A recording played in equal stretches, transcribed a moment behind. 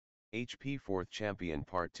HP 4th Champion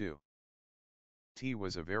Part 2. T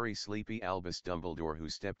was a very sleepy Albus Dumbledore who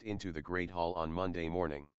stepped into the Great Hall on Monday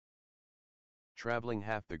morning. Traveling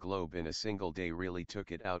half the globe in a single day really took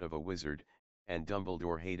it out of a wizard, and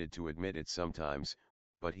Dumbledore hated to admit it sometimes,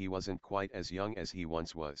 but he wasn't quite as young as he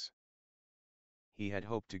once was. He had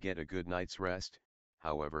hoped to get a good night's rest,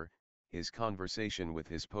 however, his conversation with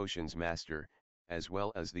his potions master, as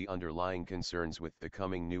well as the underlying concerns with the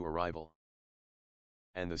coming new arrival,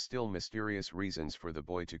 and the still mysterious reasons for the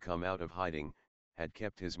boy to come out of hiding, had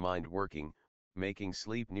kept his mind working, making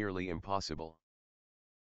sleep nearly impossible.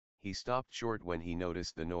 He stopped short when he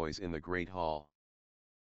noticed the noise in the Great Hall.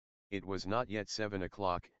 It was not yet 7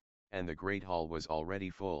 o'clock, and the Great Hall was already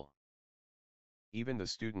full. Even the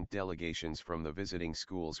student delegations from the visiting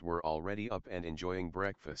schools were already up and enjoying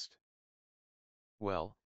breakfast.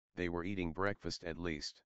 Well, they were eating breakfast at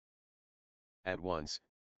least. At once,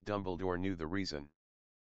 Dumbledore knew the reason.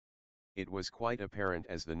 It was quite apparent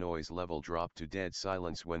as the noise level dropped to dead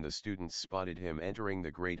silence when the students spotted him entering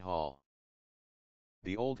the Great Hall.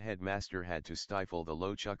 The old headmaster had to stifle the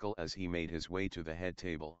low chuckle as he made his way to the head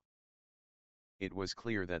table. It was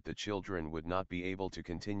clear that the children would not be able to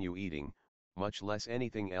continue eating, much less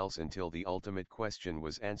anything else, until the ultimate question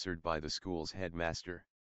was answered by the school's headmaster.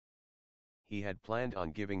 He had planned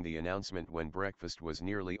on giving the announcement when breakfast was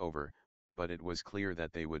nearly over, but it was clear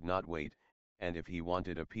that they would not wait, and if he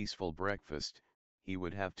wanted a peaceful breakfast, he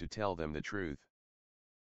would have to tell them the truth.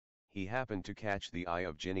 He happened to catch the eye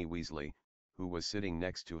of Ginny Weasley, who was sitting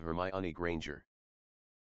next to Hermione Granger.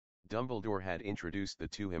 Dumbledore had introduced the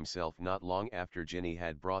two himself not long after Ginny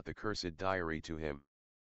had brought the cursed diary to him.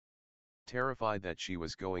 Terrified that she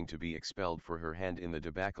was going to be expelled for her hand in the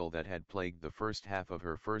debacle that had plagued the first half of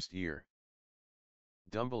her first year,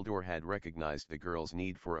 Dumbledore had recognized the girl's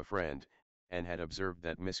need for a friend, and had observed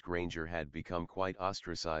that Miss Granger had become quite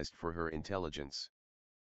ostracized for her intelligence.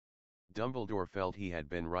 Dumbledore felt he had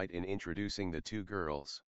been right in introducing the two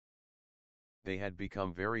girls. They had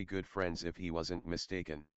become very good friends if he wasn't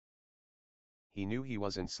mistaken. He knew he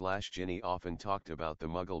wasn't. Ginny often talked about the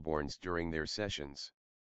Muggleborns during their sessions.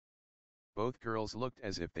 Both girls looked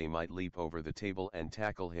as if they might leap over the table and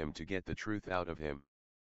tackle him to get the truth out of him.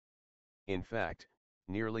 In fact,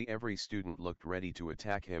 nearly every student looked ready to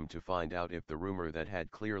attack him to find out if the rumor that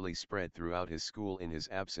had clearly spread throughout his school in his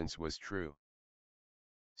absence was true.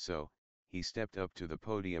 So, he stepped up to the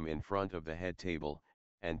podium in front of the head table,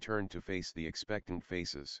 and turned to face the expectant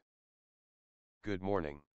faces. "Good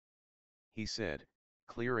morning," he said,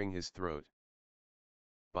 clearing his throat.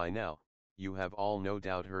 "By now, you have all no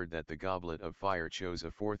doubt heard that the Goblet of Fire chose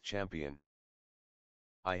a 4th champion.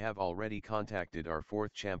 I have already contacted our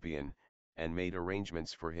 4th champion, and made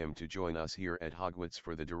arrangements for him to join us here at Hogwarts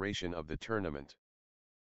for the duration of the tournament."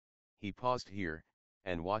 He paused here,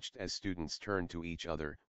 and watched as students turned to each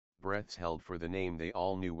other, breaths held for the name they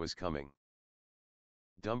all knew was coming.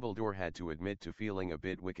 Dumbledore had to admit to feeling a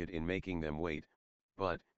bit wicked in making them wait,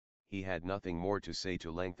 but he had nothing more to say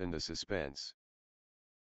to lengthen the suspense.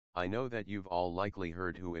 "I know that you've all likely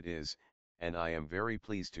heard who it is, and I am very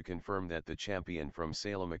pleased to confirm that the champion from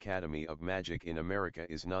Salem Academy of Magic in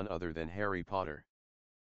America is none other than Harry Potter."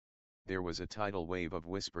 There was a tidal wave of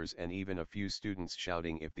whispers and even a few students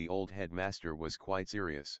shouting if the old headmaster was quite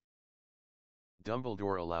serious.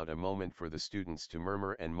 Dumbledore allowed a moment for the students to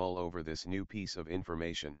murmur and mull over this new piece of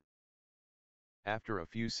information. After a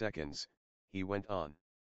few seconds, he went on.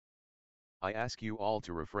 "I ask you all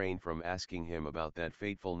to refrain from asking him about that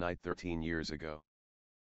fateful night 13 years ago.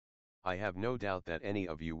 I have no doubt that any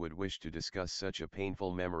of you would wish to discuss such a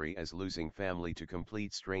painful memory as losing family to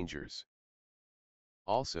complete strangers.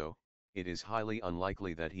 Also, it is highly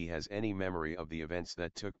unlikely that he has any memory of the events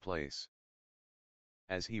that took place.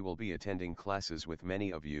 As he will be attending classes with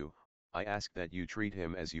many of you, I ask that you treat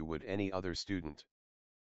him as you would any other student.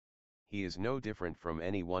 He is no different from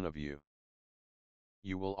any one of you.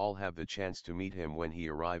 You will all have the chance to meet him when he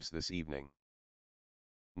arrives this evening.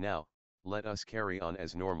 Now, let us carry on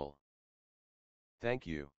as normal. Thank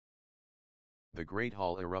you." The Great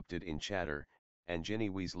Hall erupted in chatter, and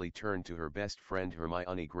Ginny Weasley turned to her best friend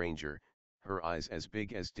Hermione Granger, her eyes as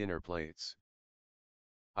big as dinner plates.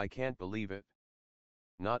 "I can't believe it.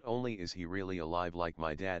 Not only is he really alive like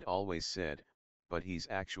my dad always said, but he's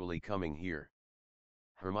actually coming here."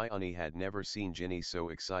 Hermione had never seen Ginny so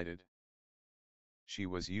excited. She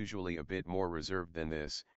was usually a bit more reserved than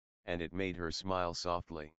this, and it made her smile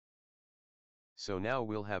softly. "So now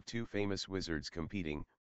we'll have two famous wizards competing,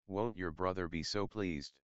 won't your brother be so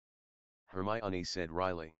pleased?" Hermione said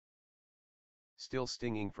wryly, still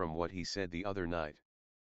stinging from what he said the other night.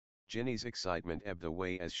 Ginny's excitement ebbed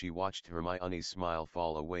away as she watched Hermione's smile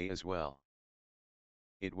fall away as well.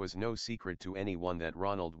 It was no secret to anyone that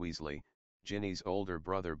Ronald Weasley, Ginny's older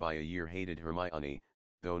brother by a year, hated Hermione,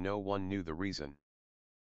 though no one knew the reason.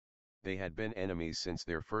 They had been enemies since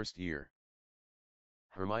their first year.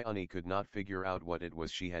 Hermione could not figure out what it was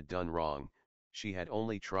she had done wrong. She had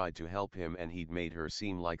only tried to help him and he'd made her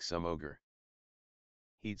seem like some ogre.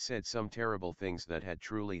 He'd said some terrible things that had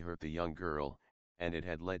truly hurt the young girl, and it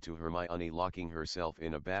had led to Hermione locking herself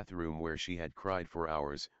in a bathroom where she had cried for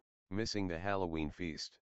hours, missing the Halloween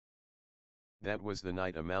feast. That was the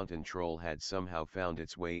night a mountain troll had somehow found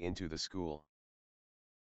its way into the school.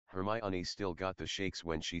 Hermione still got the shakes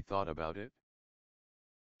when she thought about it.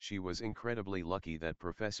 She was incredibly lucky that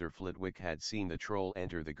Professor Flitwick had seen the troll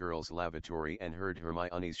enter the girls' lavatory and heard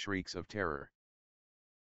Hermione's shrieks of terror.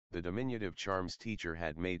 The diminutive charms teacher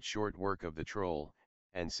had made short work of the troll,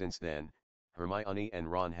 and since then, Hermione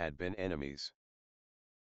and Ron had been enemies.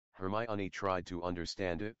 Hermione tried to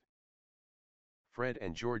understand it. Fred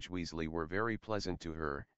and George Weasley were very pleasant to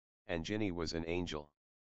her, and Ginny was an angel.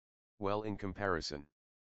 Well, in comparison.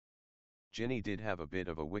 Ginny did have a bit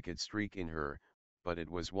of a wicked streak in her, but it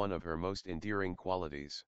was one of her most endearing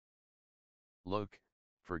qualities. Look,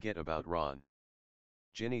 forget about Ron,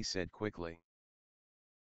 Ginny said quickly.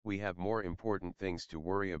 We have more important things to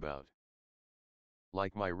worry about.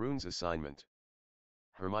 Like my runes assignment.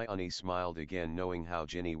 Hermione smiled again, knowing how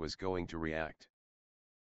Ginny was going to react.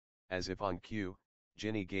 As if on cue,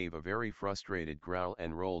 Ginny gave a very frustrated growl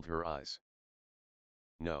and rolled her eyes.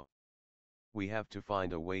 No. We have to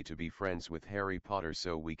find a way to be friends with Harry Potter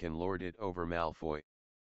so we can lord it over Malfoy.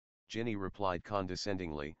 Ginny replied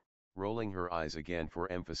condescendingly, rolling her eyes again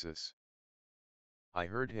for emphasis. I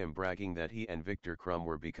heard him bragging that he and Victor Crumb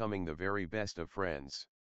were becoming the very best of friends.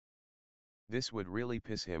 This would really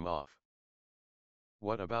piss him off.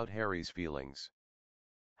 What about Harry's feelings?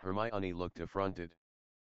 Hermione looked affronted.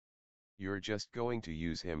 You're just going to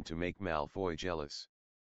use him to make Malfoy jealous.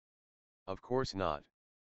 Of course not.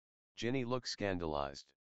 Ginny looked scandalized.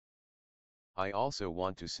 I also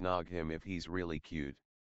want to snog him if he's really cute.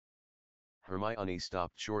 Hermione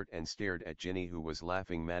stopped short and stared at Ginny, who was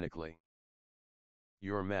laughing manically.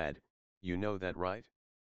 You're mad, you know that, right?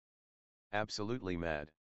 Absolutely mad.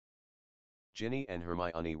 Ginny and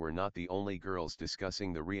Hermione were not the only girls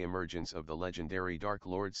discussing the re-emergence of the legendary Dark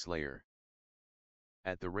Lord Slayer.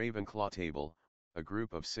 At the Ravenclaw table, a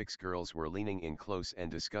group of 6 girls were leaning in close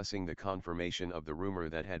and discussing the confirmation of the rumor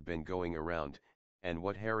that had been going around, and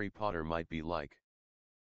what Harry Potter might be like.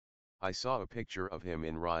 I saw a picture of him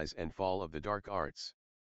in Rise and Fall of the Dark Arts.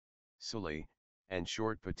 Sully, and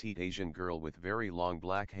short petite Asian girl with very long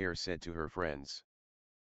black hair, said to her friends.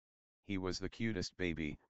 He was the cutest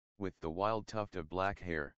baby, with the wild tuft of black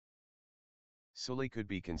hair. Sully could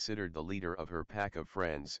be considered the leader of her pack of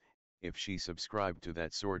friends, if she subscribed to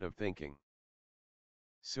that sort of thinking.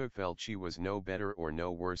 Sue felt she was no better or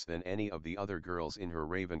no worse than any of the other girls in her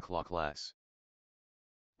Ravenclaw class.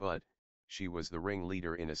 But, she was the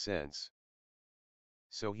ringleader in a sense.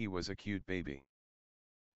 So he was a cute baby.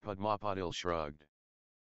 Padma Patil shrugged.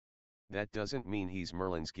 That doesn't mean he's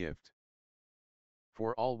Merlin's gift.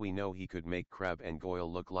 For all we know, he could make Crabbe and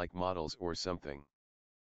Goyle look like models or something.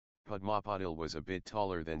 Padma Patil was a bit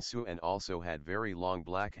taller than Sue and also had very long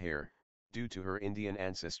black hair, due to her Indian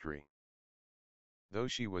ancestry. Though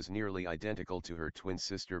she was nearly identical to her twin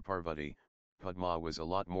sister Parvati, Padma was a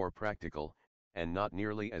lot more practical, and not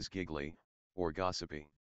nearly as giggly, or gossipy.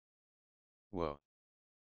 Whoa!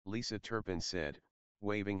 Lisa Turpin said,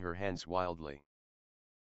 waving her hands wildly.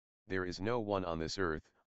 There is no one on this earth,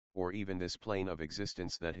 or even this plane of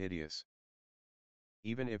existence, that hideous.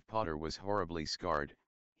 Even if Potter was horribly scarred,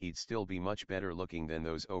 he'd still be much better looking than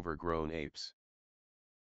those overgrown apes.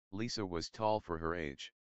 Lisa was tall for her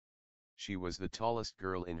age. She was the tallest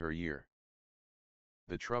girl in her year.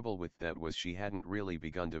 The trouble with that was she hadn't really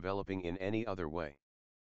begun developing in any other way.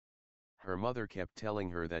 Her mother kept telling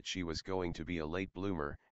her that she was going to be a late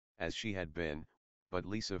bloomer, as she had been, but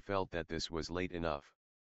Lisa felt that this was late enough.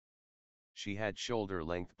 She had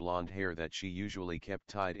shoulder-length blonde hair that she usually kept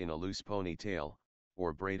tied in a loose ponytail,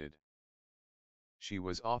 or braided. She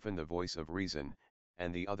was often the voice of reason,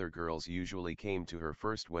 and the other girls usually came to her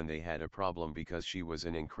first when they had a problem because she was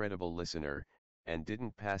an incredible listener, and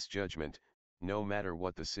didn't pass judgment, no matter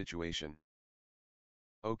what the situation.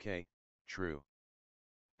 Okay, true.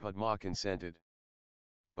 Padma consented.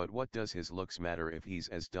 But what does his looks matter if he's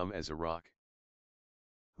as dumb as a rock?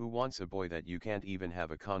 Who wants a boy that you can't even have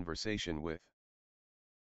a conversation with?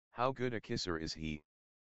 How good a kisser is he?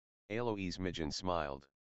 Eloise Midgen smiled.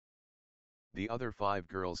 The other 5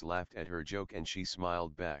 girls laughed at her joke and she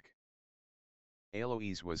smiled back.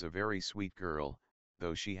 Eloise was a very sweet girl,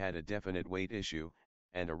 though she had a definite weight issue,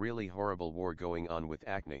 and a really horrible war going on with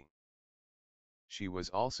acne. She was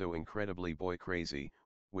also incredibly boy crazy,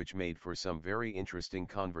 which made for some very interesting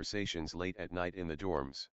conversations late at night in the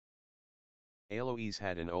dorms. Eloise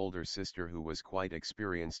had an older sister who was quite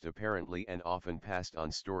experienced apparently and often passed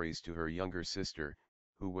on stories to her younger sister,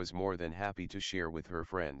 who was more than happy to share with her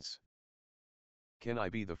friends. "Can I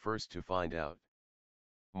be the first to find out?"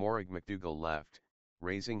 Morag McDougal laughed,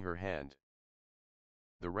 raising her hand.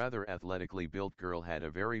 The rather athletically built girl had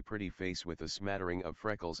a very pretty face with a smattering of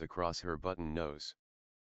freckles across her button nose.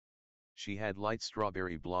 She had light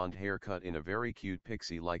strawberry blonde hair cut in a very cute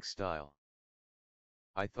pixie-like style.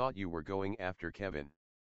 "I thought you were going after Kevin?"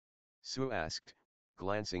 Sue asked,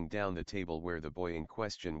 glancing down the table where the boy in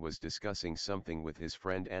question was discussing something with his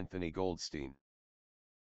friend Anthony Goldstein.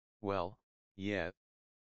 "Well, yeah.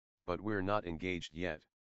 But we're not engaged yet."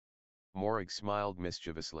 Morag smiled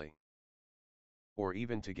mischievously. "Or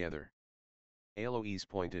even together," Eloise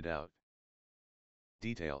pointed out.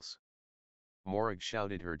 "Details." Morag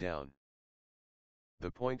shouted her down.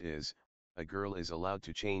 "The point is, a girl is allowed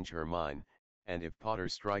to change her mind, and if Potter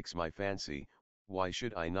strikes my fancy, why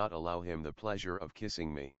should I not allow him the pleasure of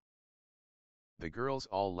kissing me?" The girls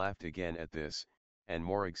all laughed again at this, and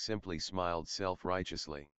Morag simply smiled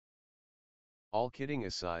self-righteously. "All kidding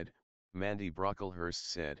aside," Mandy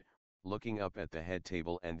Brocklehurst said, looking up at the head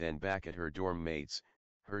table and then back at her dorm mates,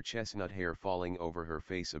 her chestnut hair falling over her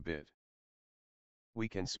face a bit. "We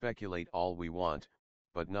can speculate all we want,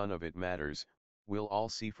 but none of it matters, we'll all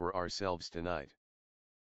see for ourselves tonight.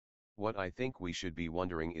 What I think we should be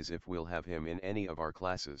wondering is if we'll have him in any of our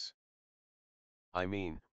classes. I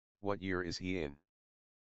mean, what year is he in?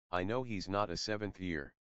 I know he's not a seventh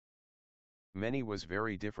year." Minnie was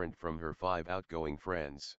very different from her 5 outgoing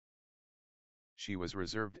friends. She was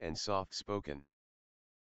reserved and soft-spoken.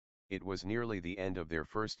 It was nearly the end of their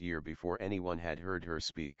first year before anyone had heard her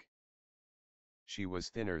speak. She was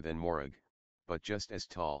thinner than Morag, but just as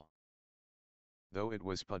tall. Though it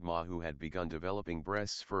was Padma who had begun developing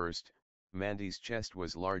breasts first, Mandy's chest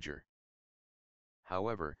was larger.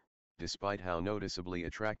 However, despite how noticeably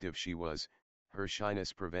attractive she was, her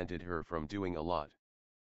shyness prevented her from doing a lot.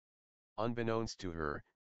 Unbeknownst to her,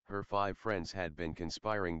 her 5 friends had been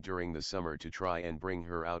conspiring during the summer to try and bring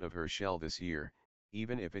her out of her shell this year,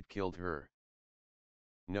 even if it killed her.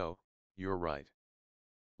 "No, you're right,"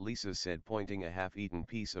 Lisa said, pointing a half-eaten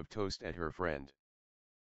piece of toast at her friend.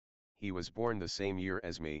 "He was born the same year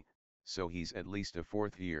as me, so he's at least a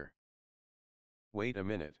 4th year." "Wait a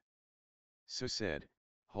minute," Sue said,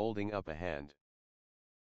 holding up a hand.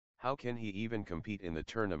 "How can he even compete in the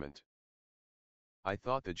tournament? I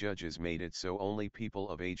thought the judges made it so only people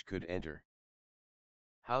of age could enter."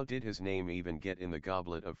 "How did his name even get in the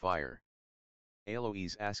Goblet of Fire?"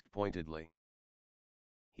 Eloise asked pointedly.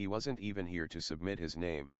 "He wasn't even here to submit his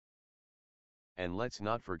name. And let's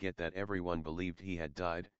not forget that everyone believed he had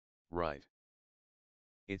died, right?"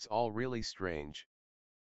 "It's all really strange,"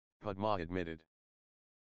 Padma admitted.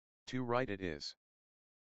 "Too right it is,"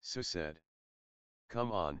 Sue said.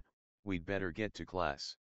 "Come on, we'd better get to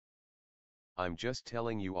class." "I'm just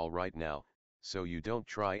telling you all right now, so you don't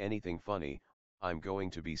try anything funny, I'm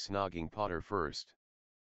going to be snogging Potter first."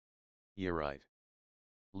 "Yeah right."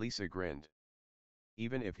 Lisa grinned.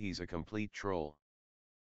 "Even if he's a complete troll."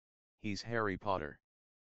 "He's Harry Potter,"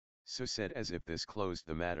 Sue said as if this closed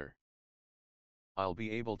the matter. "I'll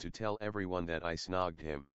be able to tell everyone that I snogged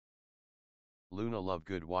him." Luna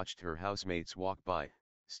Lovegood watched her housemates walk by,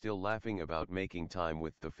 still laughing about making time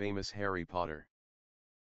with the famous Harry Potter.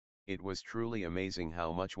 It was truly amazing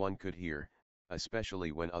how much one could hear,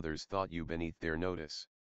 especially when others thought you beneath their notice.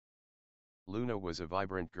 Luna was a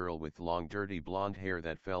vibrant girl with long dirty blonde hair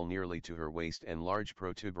that fell nearly to her waist and large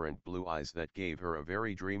protuberant blue eyes that gave her a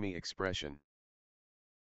very dreamy expression.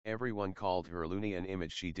 Everyone called her Loony, an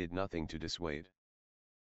image she did nothing to dissuade.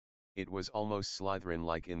 It was almost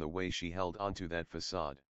Slytherin-like in the way she held onto that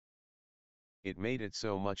facade. It made it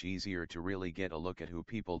so much easier to really get a look at who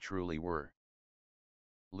people truly were.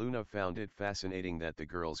 Luna found it fascinating that the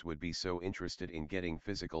girls would be so interested in getting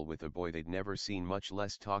physical with a boy they'd never seen, much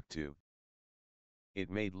less talked to. It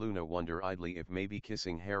made Luna wonder idly if maybe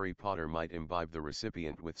kissing Harry Potter might imbibe the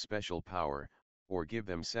recipient with special power, or give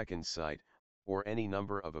them second sight, or any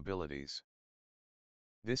number of abilities.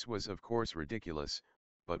 This was of course ridiculous,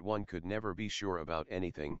 but one could never be sure about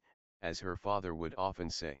anything, as her father would often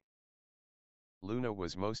say. Luna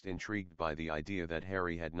was most intrigued by the idea that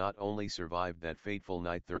Harry had not only survived that fateful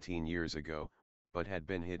night 13 years ago, but had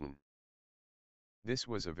been hidden. This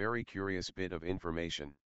was a very curious bit of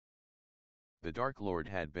information. The Dark Lord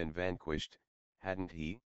had been vanquished, hadn't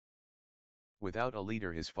he? Without a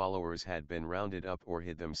leader his followers had been rounded up or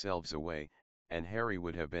hid themselves away, and Harry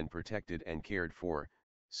would have been protected and cared for,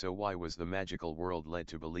 so why was the magical world led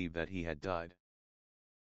to believe that he had died?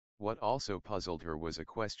 What also puzzled her was a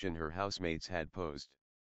question her housemates had posed.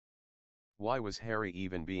 Why was Harry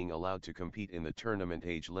even being allowed to compete in the tournament?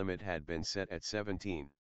 Age limit had been set at 17.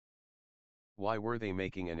 Why were they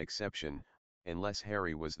making an exception, unless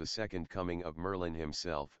Harry was the second coming of Merlin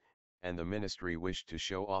himself, and the ministry wished to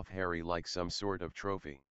show off Harry like some sort of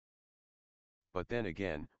trophy? But then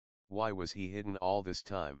again, why was he hidden all this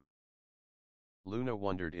time? Luna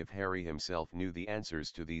wondered if Harry himself knew the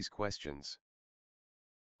answers to these questions.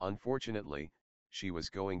 Unfortunately, she was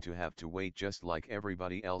going to have to wait just like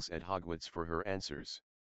everybody else at Hogwarts for her answers.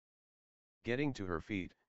 Getting to her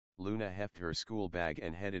feet, Luna heft her school bag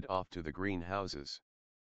and headed off to the greenhouses.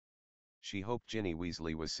 She hoped Ginny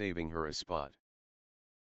Weasley was saving her a spot.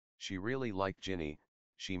 She really liked Ginny,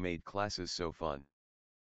 she made classes so fun.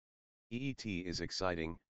 EET is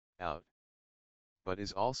exciting, out. But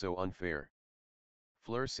is also unfair.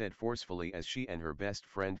 Fleur said forcefully as she and her best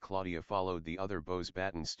friend Claudia followed the other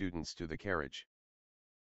Bose-Baton students to the carriage.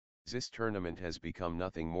 This tournament has become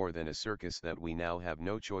nothing more than a circus that we now have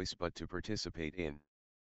no choice but to participate in.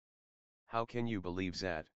 How can you believe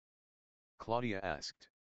that? Claudia asked.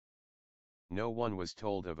 No one was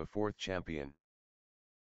told of a fourth champion.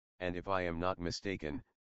 And if I am not mistaken,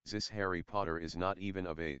 this Harry Potter is not even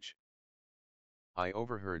of age. I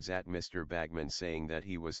overheard that Mr. Bagman saying that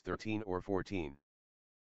he was 13 or 14.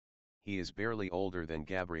 He is barely older than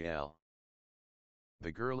Gabrielle.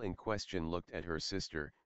 The girl in question looked at her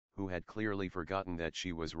sister, who had clearly forgotten that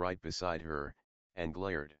she was right beside her, and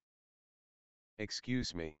glared.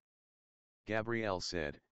 Excuse me. Gabrielle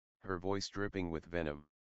said, her voice dripping with venom.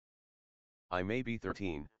 I may be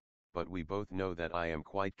 13, but we both know that I am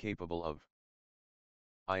quite capable of.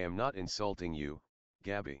 I am not insulting you,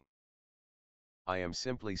 Gabby. I am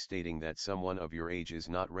simply stating that someone of your age is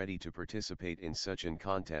not ready to participate in such an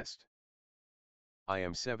contest. I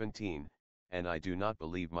am 17, and I do not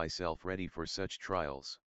believe myself ready for such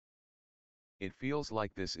trials. It feels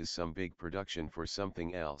like this is some big production for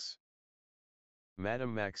something else.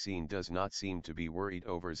 Madame Maxine does not seem to be worried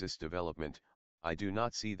over this development. I do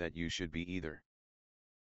not see that you should be either.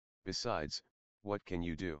 Besides, what can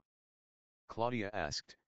you do? Claudia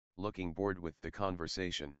asked, looking bored with the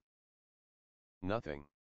conversation. Nothing.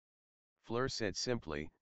 Fleur said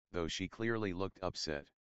simply, though she clearly looked upset.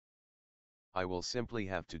 I will simply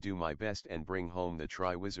have to do my best and bring home the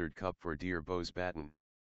Triwizard Cup for dear Bose-Baton.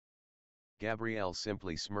 Gabrielle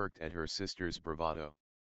simply smirked at her sister's bravado.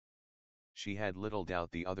 She had little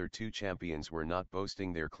doubt the other two champions were not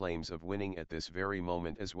boasting their claims of winning at this very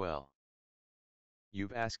moment as well.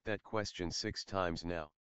 You've asked that question 6 times now.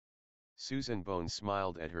 Susan Bones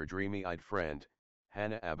smiled at her dreamy-eyed friend,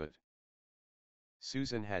 Hannah Abbott.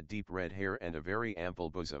 Susan had deep red hair and a very ample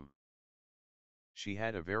bosom. She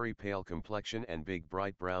had a very pale complexion and big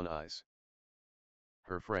bright brown eyes.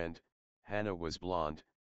 Her friend, Hannah, was blonde,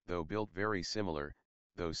 though built very similar,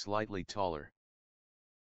 though slightly taller.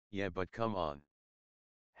 Yeah, but come on.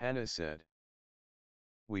 Hannah said.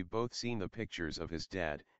 We've both seen the pictures of his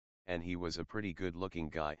dad, and he was a pretty good-looking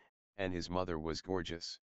guy, and his mother was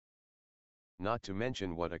gorgeous. Not to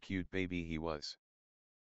mention what a cute baby he was.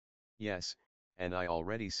 Yes, and I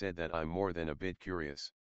already said that I'm more than a bit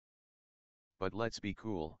curious. But let's be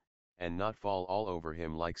cool, and not fall all over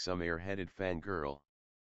him like some airheaded fangirl.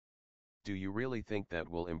 Do you really think that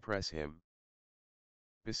will impress him?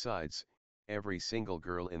 Besides, every single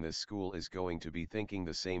girl in this school is going to be thinking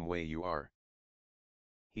the same way you are.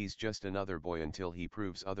 He's just another boy until he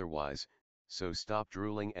proves otherwise, so stop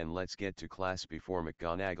drooling and let's get to class before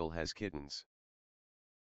McGonagall has kittens.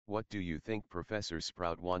 What do you think Professor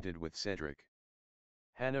Sprout wanted with Cedric?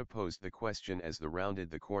 Hannah posed the question as they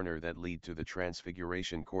rounded the corner that led to the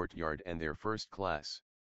Transfiguration courtyard and their first class.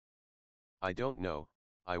 I don't know,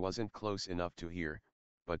 I wasn't close enough to hear,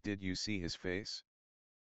 but did you see his face?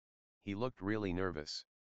 He looked really nervous.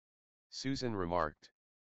 Susan remarked.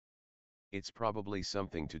 It's probably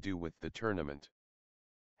something to do with the tournament.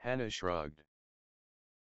 Hannah shrugged.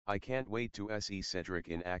 I can't wait to see Cedric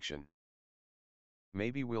in action.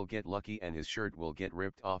 Maybe we'll get lucky and his shirt will get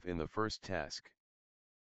ripped off in the first task.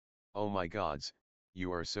 Oh my gods,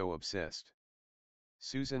 you are so obsessed.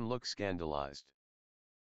 Susan looked scandalized.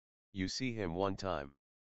 You see him one time.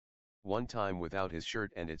 One time without his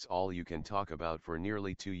shirt and it's all you can talk about for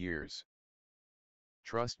nearly 2 years.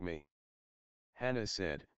 Trust me. Hannah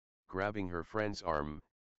said, grabbing her friend's arm,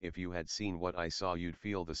 if you had seen what I saw you'd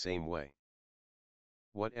feel the same way.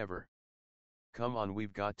 Whatever. Come on,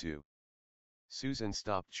 we've got to. Susan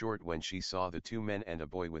stopped short when she saw the two men and a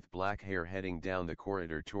boy with black hair heading down the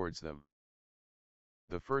corridor towards them.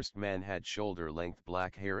 The first man had shoulder-length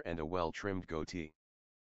black hair and a well-trimmed goatee.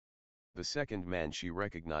 The second man she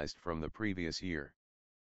recognized from the previous year.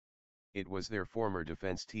 It was their former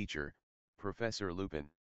defense teacher, Professor Lupin.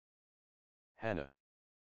 Hannah.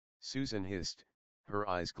 Susan hissed, her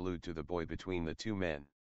eyes glued to the boy between the two men.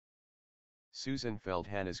 Susan felt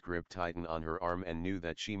Hannah's grip tighten on her arm and knew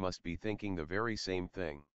that she must be thinking the very same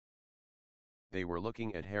thing. They were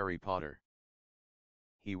looking at Harry Potter.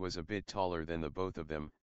 He was a bit taller than the both of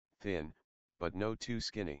them, thin, but no too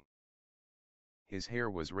skinny. His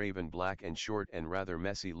hair was raven black and short and rather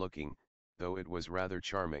messy looking, though it was rather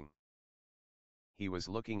charming. He was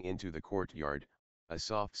looking into the courtyard, a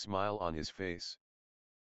soft smile on his face.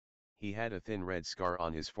 He had a thin red scar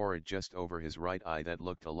on his forehead just over his right eye that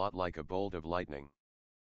looked a lot like a bolt of lightning.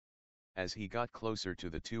 As he got closer to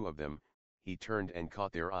the two of them, he turned and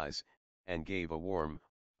caught their eyes, and gave a warm,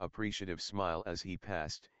 appreciative smile as he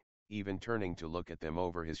passed, even turning to look at them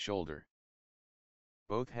over his shoulder.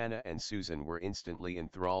 Both Hannah and Susan were instantly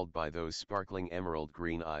enthralled by those sparkling emerald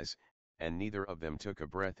green eyes, and neither of them took a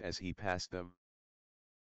breath as he passed them.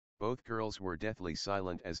 Both girls were deathly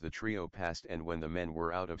silent as the trio passed, and when the men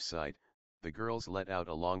were out of sight, the girls let out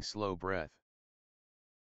a long slow breath.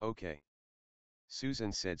 "Okay,"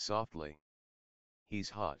 Susan said softly.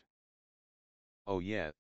 "He's hot." "Oh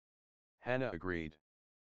yeah," Hannah agreed.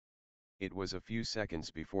 It was a few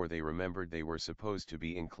seconds before they remembered they were supposed to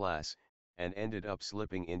be in class, and ended up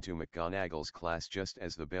slipping into McGonagall's class just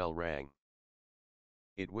as the bell rang.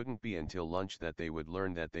 It wouldn't be until lunch that they would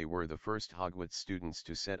learn that they were the first Hogwarts students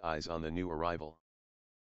to set eyes on the new arrival.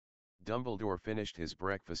 Dumbledore finished his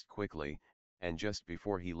breakfast quickly, and just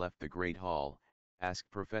before he left the Great Hall,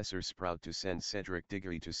 asked Professor Sprout to send Cedric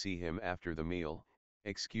Diggory to see him after the meal,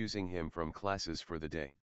 excusing him from classes for the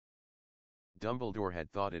day. Dumbledore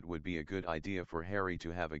had thought it would be a good idea for Harry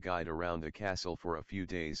to have a guide around the castle for a few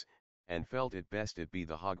days, and felt it best it be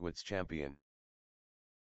the Hogwarts champion,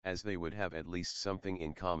 as they would have at least something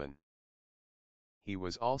in common. He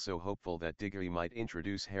was also hopeful that Diggory might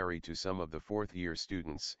introduce Harry to some of the fourth-year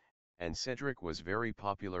students, and Cedric was very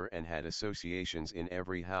popular and had associations in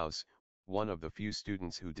every house, one of the few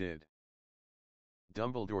students who did.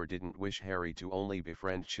 Dumbledore didn't wish Harry to only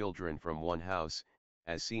befriend children from one house,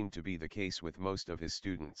 as seemed to be the case with most of his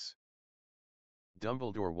students.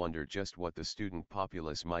 Dumbledore wondered just what the student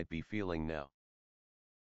populace might be feeling now.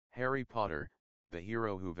 Harry Potter, the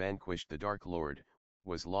hero who vanquished the Dark Lord,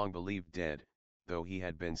 was long believed dead, though he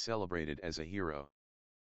had been celebrated as a hero.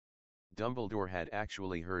 Dumbledore had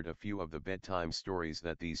actually heard a few of the bedtime stories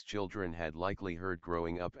that these children had likely heard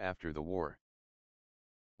growing up after the war.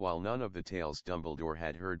 While none of the tales Dumbledore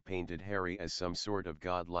had heard painted Harry as some sort of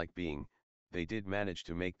godlike being, they did manage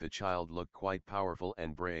to make the child look quite powerful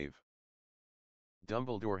and brave.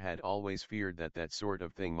 Dumbledore had always feared that that sort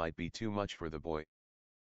of thing might be too much for the boy.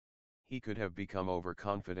 He could have become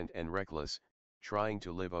overconfident and reckless, trying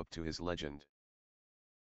to live up to his legend.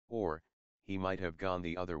 Or, he might have gone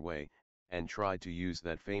the other way, and tried to use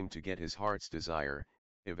that fame to get his heart's desire,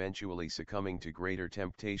 eventually succumbing to greater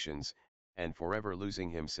temptations, and forever losing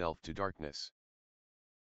himself to darkness.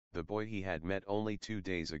 The boy he had met only 2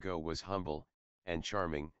 days ago was humble, and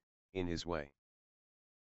charming, in his way.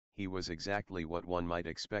 He was exactly what one might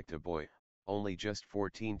expect a boy, only just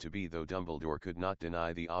 14 to be, though Dumbledore could not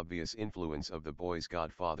deny the obvious influence of the boy's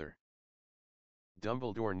godfather.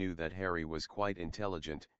 Dumbledore knew that Harry was quite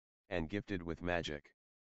intelligent, and gifted with magic.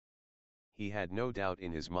 He had no doubt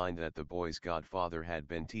in his mind that the boy's godfather had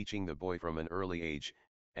been teaching the boy from an early age,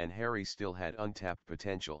 and Harry still had untapped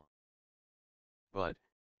potential. But,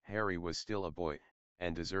 Harry was still a boy,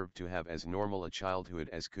 and deserved to have as normal a childhood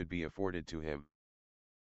as could be afforded to him.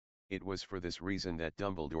 It was for this reason that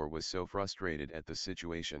Dumbledore was so frustrated at the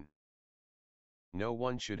situation. No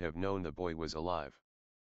one should have known the boy was alive.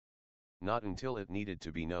 Not until it needed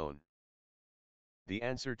to be known. The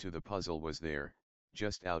answer to the puzzle was there,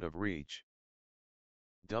 just out of reach.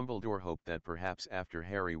 Dumbledore hoped that perhaps after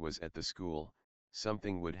Harry was at the school,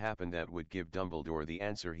 something would happen that would give Dumbledore the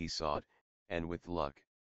answer he sought, and with luck,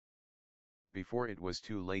 before it was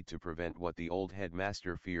too late to prevent what the old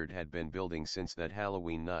headmaster feared had been building since that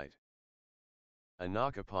Halloween night. A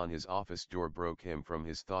knock upon his office door broke him from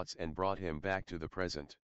his thoughts and brought him back to the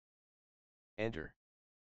present. "Enter,"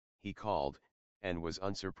 he called, and was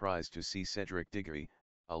unsurprised to see Cedric Diggory,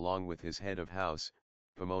 along with his head of house,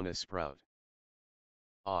 Pomona Sprout.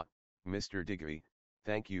 "Ah, Mr. Diggory,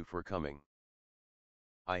 thank you for coming.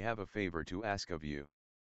 I have a favor to ask of you."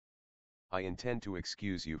 I intend to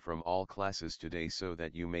excuse you from all classes today so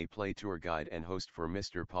that you may play tour guide and host for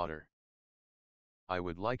Mr. Potter. I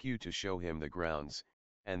would like you to show him the grounds,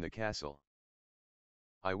 and the castle.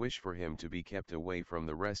 I wish for him to be kept away from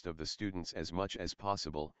the rest of the students as much as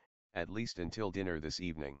possible, at least until dinner this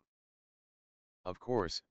evening. Of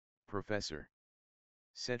course, Professor,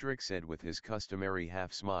 Cedric said with his customary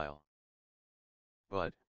half-smile.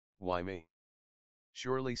 But, why me?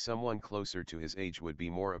 Surely someone closer to his age would be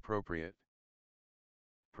more appropriate.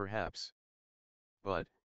 Perhaps. But,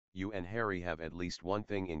 you and Harry have at least one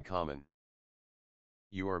thing in common.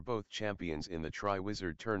 You are both champions in the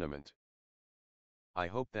Triwizard Tournament. I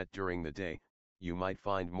hope that during the day, you might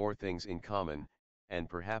find more things in common, and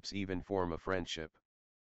perhaps even form a friendship.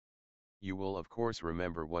 You will of course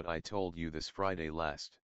remember what I told you this Friday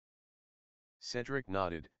last. Cedric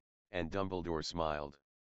nodded, and Dumbledore smiled.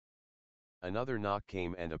 Another knock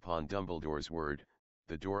came, and upon Dumbledore's word,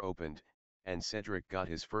 the door opened, and Cedric got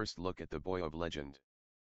his first look at the boy of legend.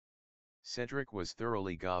 Cedric was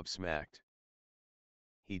thoroughly gobsmacked.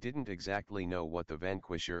 He didn't exactly know what the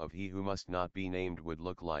vanquisher of He Who Must Not Be Named would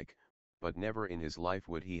look like, but never in his life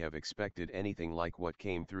would he have expected anything like what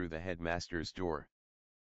came through the headmaster's door.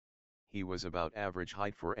 He was about average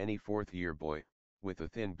height for any fourth-year boy, with a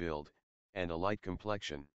thin build, and a light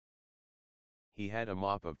complexion. He had a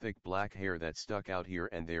mop of thick black hair that stuck out here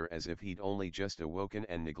and there as if he'd only just awoken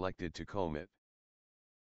and neglected to comb it.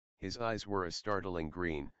 His eyes were a startling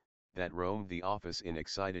green, that roamed the office in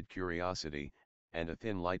excited curiosity, and a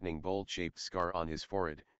thin lightning bolt-shaped scar on his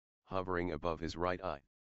forehead, hovering above his right eye.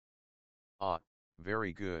 Ah,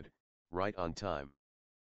 very good, right on time.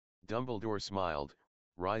 Dumbledore smiled,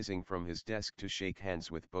 rising from his desk to shake hands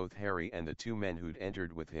with both Harry and the two men who'd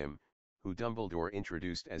entered with him, who Dumbledore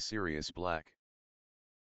introduced as Sirius Black.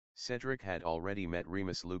 Cedric had already met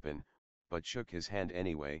Remus Lupin, but shook his hand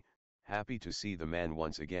anyway, happy to see the man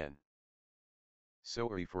once again.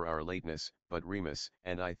 Sorry for our lateness, but Remus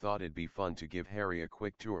and I thought it'd be fun to give Harry a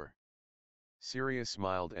quick tour. Sirius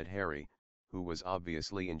smiled at Harry, who was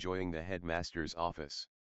obviously enjoying the headmaster's office.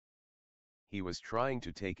 He was trying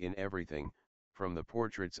to take in everything, from the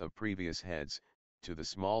portraits of previous heads, to the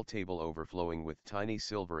small table overflowing with tiny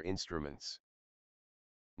silver instruments.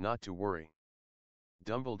 Not to worry.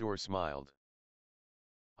 Dumbledore smiled.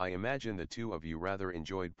 I imagine the two of you rather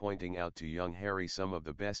enjoyed pointing out to young Harry some of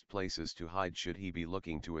the best places to hide should he be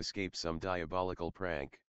looking to escape some diabolical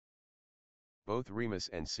prank. Both Remus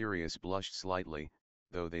and Sirius blushed slightly,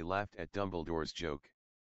 though they laughed at Dumbledore's joke.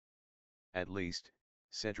 At least,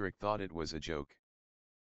 Cedric thought it was a joke.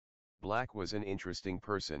 Black was an interesting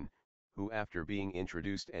person, who after being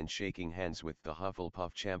introduced and shaking hands with the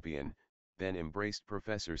Hufflepuff champion, then embraced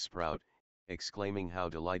Professor Sprout, exclaiming how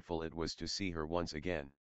delightful it was to see her once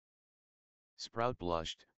again. Sprout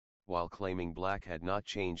blushed, while claiming Black had not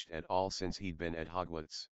changed at all since he'd been at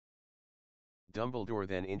Hogwarts. Dumbledore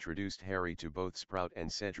then introduced Harry to both Sprout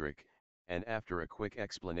and Cedric, and after a quick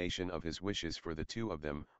explanation of his wishes for the two of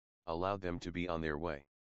them, allowed them to be on their way.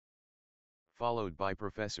 Followed by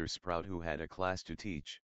Professor Sprout, who had a class to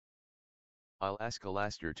teach. I'll ask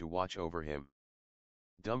Alastair to watch over him,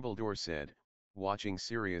 Dumbledore said, watching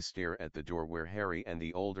Sirius stare at the door where Harry and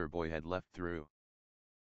the older boy had left through.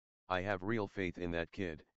 I have real faith in that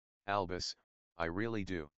kid, Albus, I really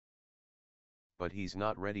do. But he's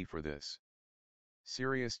not ready for this.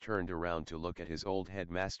 Sirius turned around to look at his old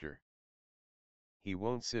headmaster. He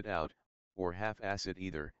won't sit out, or half-ass it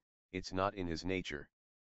either, it's not in his nature.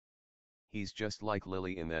 He's just like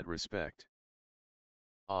Lily in that respect.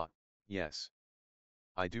 Ah, yes.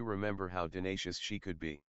 I do remember how tenacious she could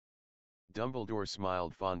be. Dumbledore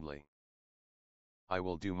smiled fondly. I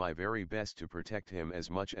will do my very best to protect him as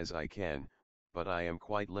much as I can, but I am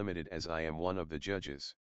quite limited as I am one of the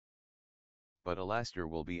judges. But Alastair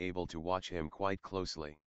will be able to watch him quite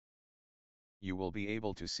closely. You will be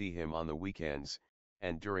able to see him on the weekends,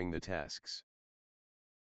 and during the tasks.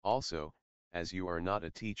 Also, as you are not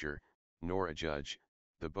a teacher, nor a judge,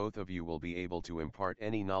 the both of you will be able to impart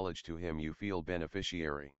any knowledge to him you feel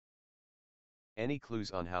beneficiary. Any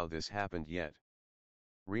clues on how this happened yet?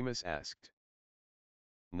 Remus asked.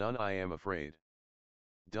 None, I am afraid.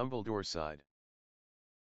 Dumbledore sighed.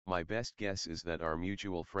 My best guess is that our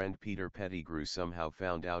mutual friend Peter Pettigrew somehow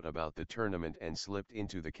found out about the tournament and slipped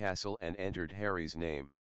into the castle and entered Harry's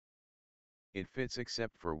name. It fits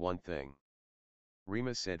except for one thing,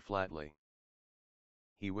 Remus said flatly.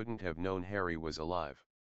 He wouldn't have known Harry was alive.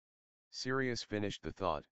 Sirius finished the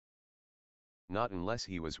thought. Not unless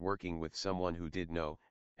he was working with someone who did know,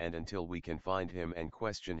 and until we can find him and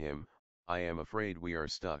question him, I am afraid we are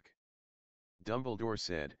stuck. Dumbledore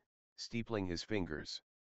said, steepling his fingers.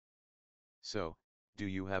 So, do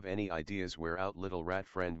you have any ideas where our little rat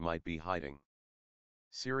friend might be hiding?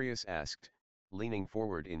 Sirius asked, leaning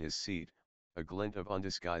forward in his seat, a glint of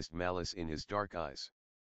undisguised malice in his dark eyes.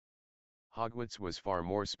 Hogwarts was far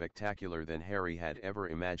more spectacular than Harry had ever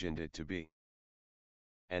imagined it to be.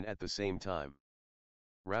 And at the same time,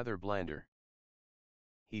 rather blander.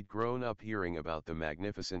 He'd grown up hearing about the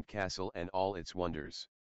magnificent castle and all its wonders.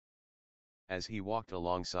 As he walked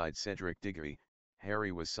alongside Cedric Diggory,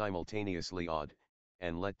 Harry was simultaneously awed,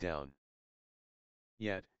 and let down.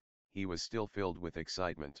 Yet, he was still filled with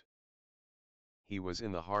excitement. He was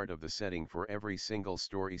in the heart of the setting for every single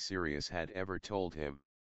story Sirius had ever told him.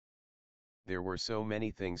 There were so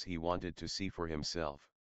many things he wanted to see for himself.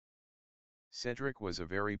 Cedric was a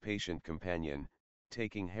very patient companion,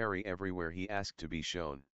 taking Harry everywhere he asked to be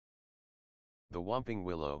shown. The Whomping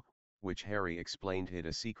Willow, which Harry explained hid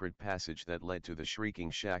a secret passage that led to the Shrieking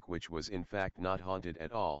Shack, which was in fact not haunted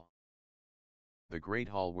at all. The Great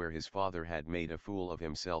Hall, where his father had made a fool of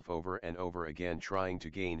himself over and over again trying to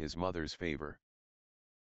gain his mother's favor.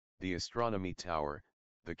 The Astronomy Tower,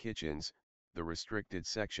 the kitchens, the restricted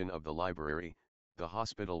section of the library, the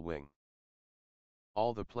hospital wing.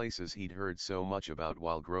 All the places he'd heard so much about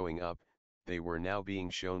while growing up, they were now being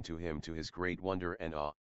shown to him to his great wonder and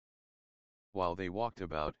awe. While they walked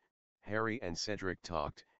about, Harry and Cedric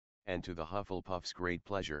talked, and to the Hufflepuff's great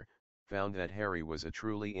pleasure, found that Harry was a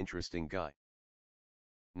truly interesting guy.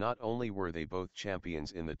 Not only were they both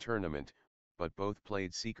champions in the tournament, but both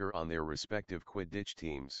played Seeker on their respective Quidditch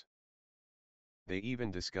teams. They even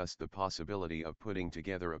discussed the possibility of putting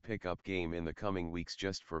together a pickup game in the coming weeks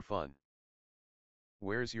just for fun.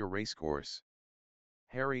 "Where's your racecourse?"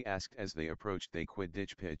 Harry asked as they approached the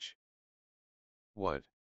Quidditch pitch. "What?"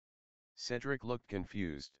 Cedric looked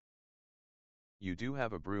confused. "You do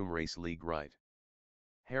have a broom race league, right?"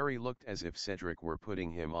 Harry looked as if Cedric were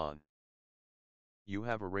putting him on. "You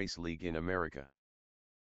have a race league in America."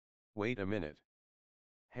 "Wait a minute."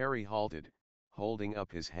 Harry halted, holding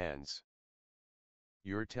up his hands.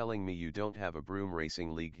 "You're telling me you don't have a broom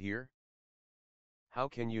racing league here? How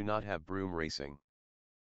can you not have broom racing?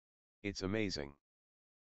 It's amazing."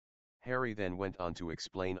 Harry then went on to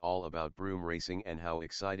explain all about broom racing and how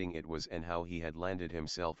exciting it was and how he had landed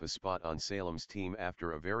himself a spot on Salem's team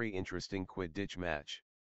after a very interesting Quidditch match.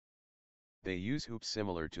 "They use hoops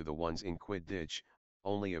similar to the ones in Quidditch,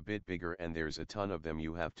 only a bit bigger, and there's a ton of them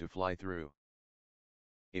you have to fly through.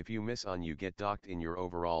 If you miss on, you get docked in your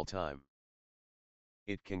overall time.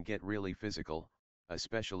 It can get really physical,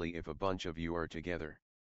 especially if a bunch of you are together.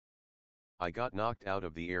 I got knocked out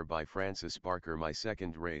of the air by Francis Barker my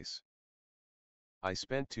second race. I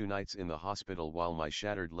spent 2 nights in the hospital while my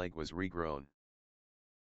shattered leg was regrown.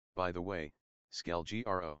 By the way,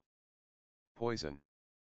 Scalgro. Poison.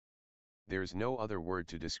 There's no other word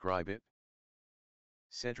to describe it."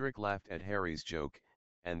 Cedric laughed at Harry's joke,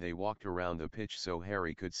 and they walked around the pitch so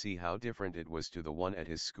Harry could see how different it was to the one at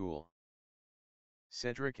his school.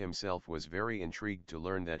 Cedric himself was very intrigued to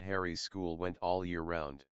learn that Harry's school went all year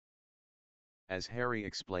round. As Harry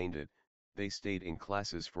explained it, they stayed in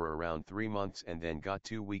classes for around 3 months and then got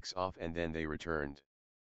 2 weeks off, and then they returned.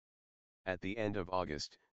 At the end of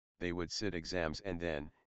August, they would sit exams, and then,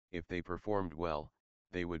 if they performed well,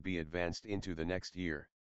 they would be advanced into the next year.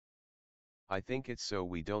 "I think it's so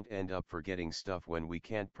we don't end up forgetting stuff when we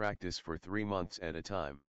can't practice for 3 months at a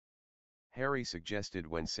time," Harry suggested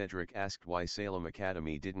when Cedric asked why Salem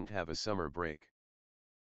Academy didn't have a summer break.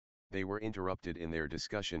 They were interrupted in their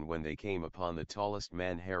discussion when they came upon the tallest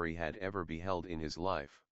man Harry had ever beheld in his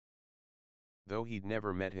life. Though he'd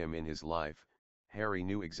never met him in his life, Harry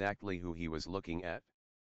knew exactly who he was looking at.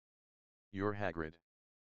 "You're Hagrid,"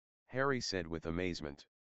 Harry said with amazement.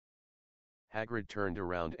 Hagrid turned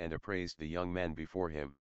around and appraised the young man before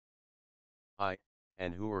him.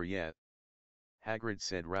 And who are ye?" Hagrid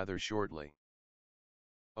said rather shortly.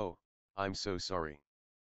 "Oh, I'm so sorry."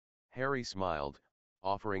 Harry smiled,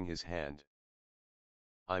 offering his hand.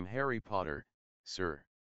 "I'm Harry Potter, sir."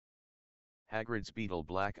 Hagrid's beetle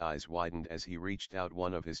black eyes widened as he reached out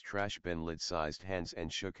one of his trash bin lid-sized hands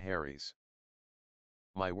and shook Harry's.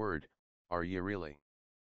 "My word, are ye really?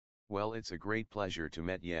 Well, it's a great pleasure to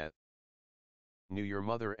met ye." "Knew your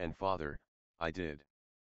mother and father, I did."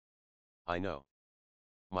 "I know.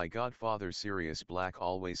 My godfather Sirius Black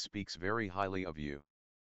always speaks very highly of you."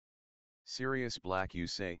 "Sirius Black, you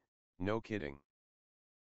say? No kidding."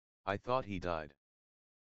 "I thought he died."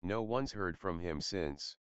 "No one's heard from him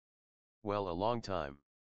since." "Well, a long time."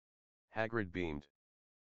 Hagrid beamed.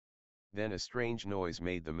 Then a strange noise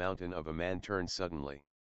made the mountain of a man turn suddenly.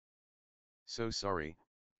 "So sorry,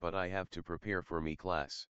 but I have to prepare for me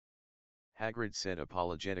class," Hagrid said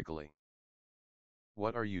apologetically.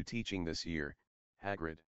 What are you teaching this year,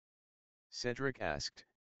 Hagrid? Cedric asked,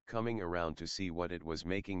 coming around to see what it was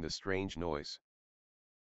making the strange noise.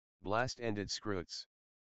 Blast-ended scroots.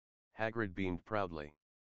 Hagrid beamed proudly.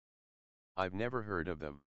 I've never heard of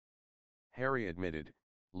them. Harry admitted,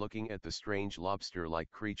 looking at the strange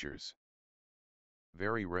lobster-like creatures.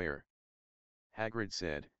 Very rare. Hagrid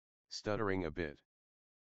said, stuttering a bit.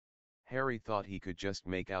 Harry thought he could just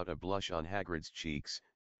make out a blush on Hagrid's cheeks,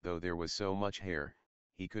 though there was so much hair,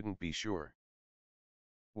 he couldn't be sure.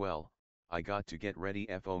 Well, I got to get ready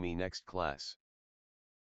for me next class.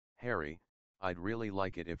 Harry, I'd really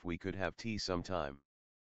like it if we could have tea sometime.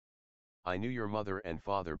 I knew your mother and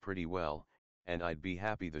father pretty well, and I'd be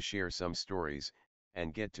happy to share some stories,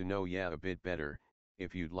 and get to know ya a bit better,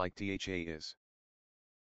 if you'd like is.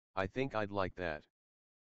 I think I'd like that.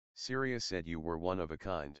 Sirius said you were one of a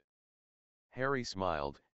kind. Harry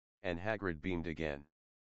smiled, and Hagrid beamed again.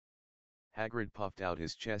 Hagrid puffed out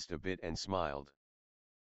his chest a bit and smiled.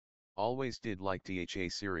 Always did like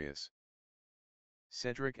Sirius.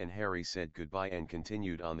 Cedric and Harry said goodbye and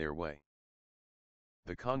continued on their way.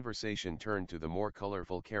 The conversation turned to the more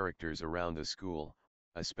colorful characters around the school,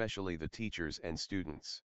 especially the teachers and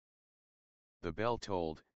students. The bell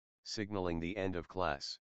tolled, signaling the end of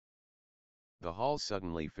class. The hall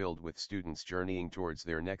suddenly filled with students journeying towards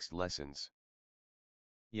their next lessons.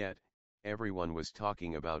 Yet, everyone was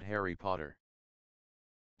talking about Harry Potter.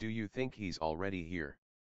 Do you think he's already here?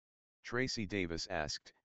 Tracy Davis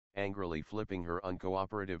asked, angrily flipping her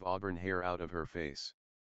uncooperative auburn hair out of her face.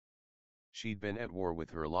 She'd been at war with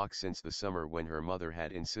her locks since the summer when her mother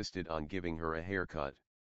had insisted on giving her a haircut.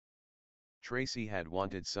 Tracy had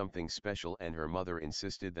wanted something special and her mother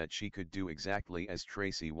insisted that she could do exactly as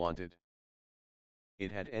Tracy wanted.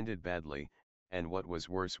 It had ended badly, and what was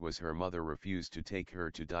worse was her mother refused to take her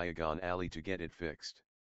to Diagon Alley to get it fixed.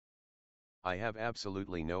 I have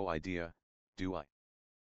absolutely no idea, do I?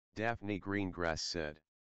 Daphne Greengrass said.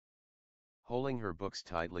 Holding her books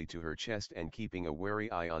tightly to her chest and keeping a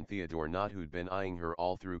wary eye on Theodore Nott, who'd been eyeing her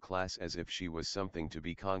all through class as if she was something to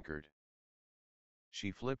be conquered.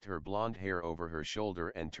 She flipped her blonde hair over her shoulder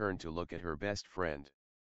and turned to look at her best friend.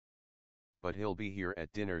 But he'll be here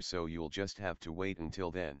at dinner, so you'll just have to wait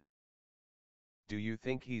until then. Do you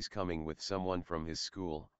think he's coming with someone from his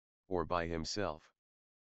school, or by himself?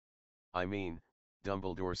 I mean,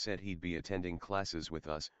 Dumbledore said he'd be attending classes with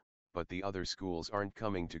us, but the other schools aren't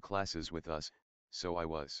coming to classes with us, so I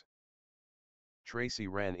was. Tracy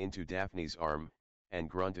ran into Daphne's arm, and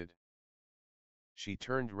grunted. She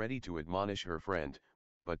turned ready to admonish her friend,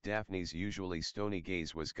 but Daphne's usually stony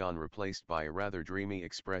gaze was gone, replaced by a rather dreamy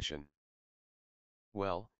expression.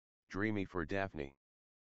 Well, dreamy for Daphne.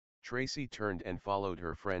 Tracy turned and followed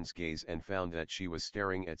her friend's gaze and found that she was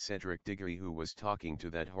staring at Cedric Diggory, who was talking to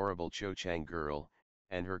that horrible Cho Chang girl,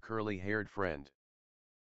 and her curly-haired friend,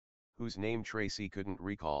 whose name Tracy couldn't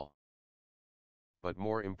recall. But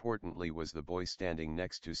more importantly was the boy standing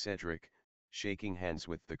next to Cedric, shaking hands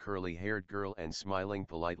with the curly-haired girl and smiling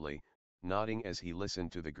politely, nodding as he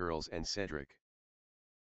listened to the girls and Cedric.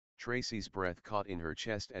 Tracy's breath caught in her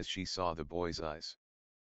chest as she saw the boy's eyes.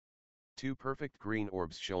 Two perfect green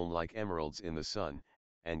orbs shone like emeralds in the sun,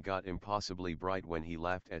 and got impossibly bright when he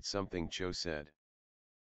laughed at something Cho said.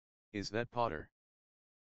 Is that Potter?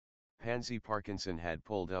 Pansy Parkinson had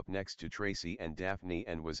pulled up next to Tracy and Daphne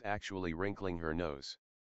and was actually wrinkling her nose.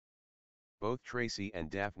 Both Tracy and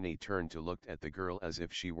Daphne turned to look at the girl as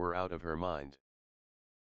if she were out of her mind.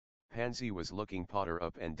 Pansy was looking Potter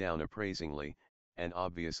up and down appraisingly, and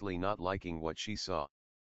obviously not liking what she saw.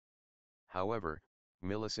 However,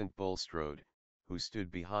 Millicent Bulstrode, who stood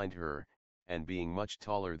behind her, and being much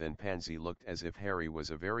taller than Pansy, looked as if Harry was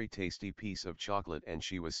a very tasty piece of chocolate and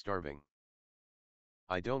she was starving.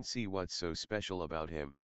 I don't see what's so special about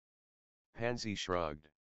him. Pansy shrugged.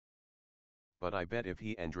 But I bet if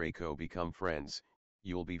he and Draco become friends,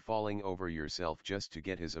 you'll be falling over yourself just to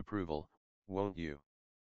get his approval, won't you?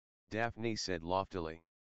 Daphne said loftily.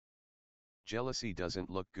 Jealousy doesn't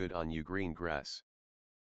look good on you, Greengrass.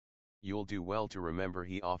 You'll do well to remember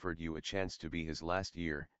he offered you a chance to be his last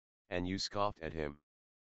year, and you scoffed at him.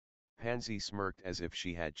 Pansy smirked as if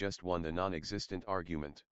she had just won the non-existent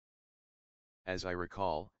argument. As I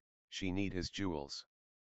recall, she need his jewels.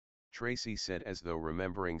 Tracy said as though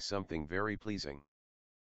remembering something very pleasing.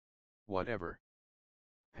 Whatever.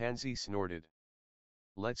 Pansy snorted.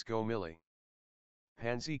 Let's go, Millie.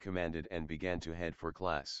 Pansy commanded and began to head for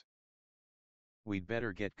class. We'd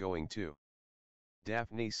better get going too.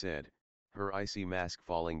 Daphne said, her icy mask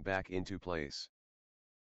falling back into place.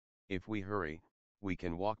 If we hurry, we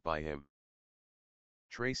can walk by him.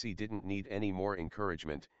 Tracy didn't need any more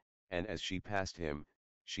encouragement, and as she passed him,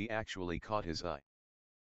 she actually caught his eye.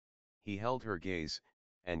 He held her gaze,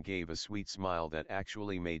 and gave a sweet smile that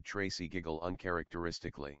actually made Tracy giggle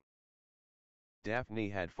uncharacteristically. Daphne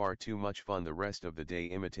had far too much fun the rest of the day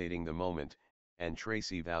imitating the moment, and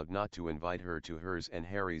Tracy vowed not to invite her to hers and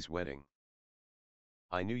Harry's wedding.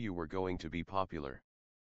 "I knew you were going to be popular.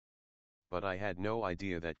 But I had no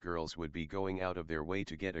idea that girls would be going out of their way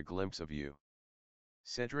to get a glimpse of you."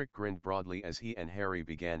 Cedric grinned broadly as he and Harry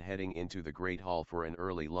began heading into the Great Hall for an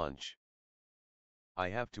early lunch. "I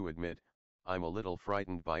have to admit, I'm a little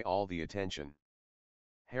frightened by all the attention,"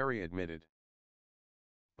 Harry admitted.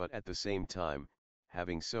 "But at the same time,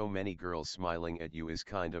 having so many girls smiling at you is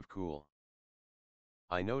kind of cool.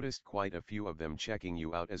 I noticed quite a few of them checking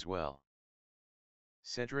you out as well."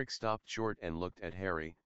 Cedric stopped short and looked at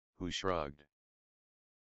Harry, who shrugged.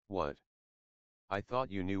 "What? I thought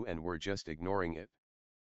you knew and were just ignoring it.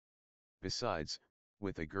 Besides,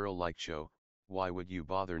 with a girl like Cho, why would you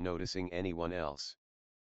bother noticing anyone else?"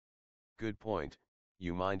 "Good point.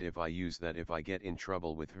 You mind if I use that if I get in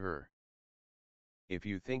trouble with her?" "If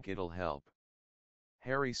you think it'll help."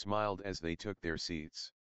 Harry smiled as they took their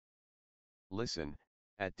seats. "Listen,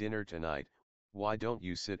 at dinner tonight, why don't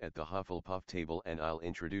you sit at the Hufflepuff table and I'll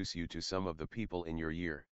introduce you to some of the people in your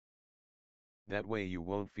year. That way you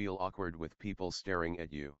won't feel awkward with people staring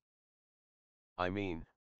at you. I mean,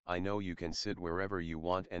 I know you can sit wherever you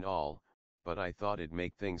want and all, but I thought it'd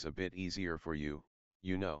make things a bit easier for you,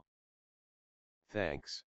 you know."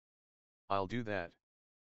 "Thanks. I'll do that.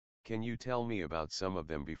 Can you tell me about some of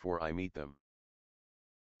them before I meet them?"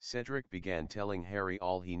 Cedric began telling Harry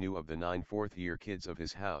all he knew of the 9 fourth-year kids of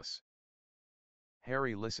his house.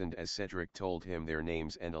 Harry listened as Cedric told him their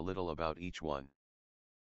names and a little about each one.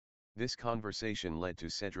 This conversation led to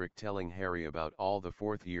Cedric telling Harry about all the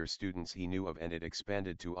fourth-year students he knew of, and it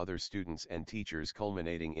expanded to other students and teachers,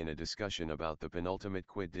 culminating in a discussion about the penultimate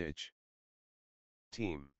Quidditch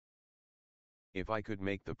team. "If I could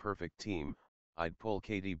make the perfect team, I'd pull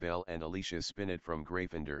Katie Bell and Alicia Spinnet from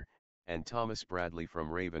Gryffindor, and Thomas Bradley from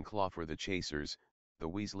Ravenclaw for the Chasers, the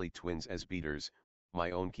Weasley twins as beaters,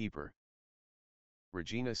 my own keeper,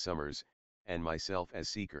 Regina Summers, and myself as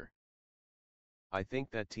seeker. I think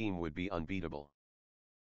that team would be unbeatable."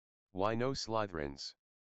 "Why no Slytherins?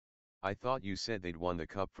 I thought you said they'd won the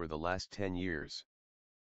cup for the last 10 years.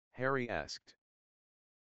 Harry asked.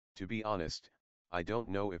 "To be honest, I don't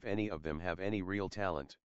know if any of them have any real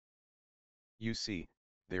talent. You see,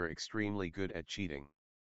 they're extremely good at cheating.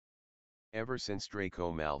 Ever since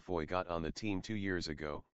Draco Malfoy got on the team 2 years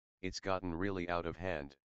ago, it's gotten really out of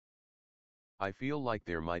hand. I feel like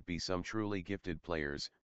there might be some truly gifted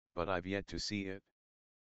players, but I've yet to see it.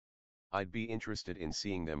 I'd be interested in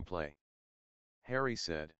seeing them play," Harry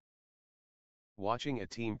said. "Watching a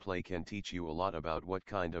team play can teach you a lot about what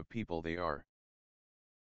kind of people they are.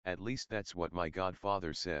 At least that's what my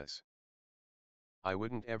godfather says. I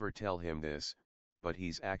wouldn't ever tell him this, but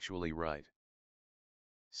he's actually right.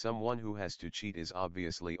 Someone who has to cheat is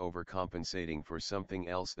obviously overcompensating for something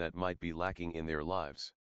else that might be lacking in their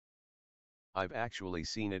lives. I've actually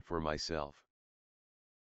seen it for myself.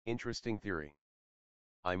 Interesting theory.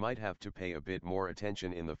 I might have to pay a bit more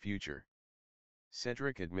attention in the future,"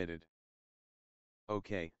 Cedric admitted.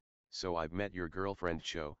 "Okay, so I've met your girlfriend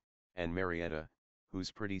Cho, and Marietta,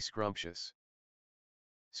 who's pretty scrumptious."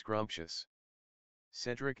 "Scrumptious?"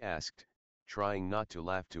 Cedric asked, trying not to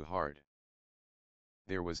laugh too hard.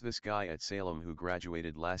 "There was this guy at Salem who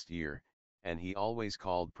graduated last year, and he always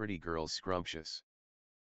called pretty girls scrumptious.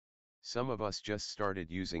 Some of us just started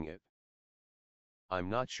using it. I'm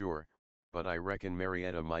not sure, but I reckon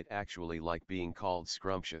Marietta might actually like being called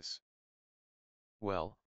scrumptious."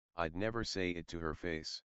 "Well, I'd never say it to her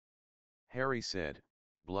face," Harry said,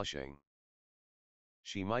 blushing.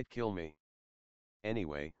 "She might kill me.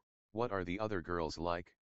 Anyway, what are the other girls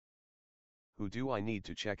like? Who do I need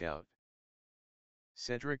to check out?"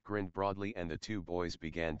 Cedric grinned broadly and the two boys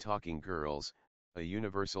began talking girls, a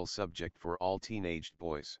universal subject for all teenaged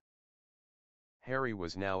boys. Harry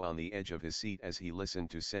was now on the edge of his seat as he listened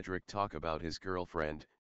to Cedric talk about his girlfriend,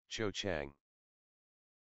 Cho Chang,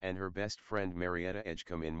 and her best friend Marietta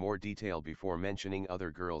Edgecombe in more detail before mentioning other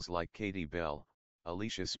girls like Katie Bell,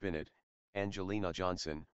 Alicia Spinnet, Angelina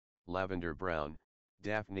Johnson, Lavender Brown,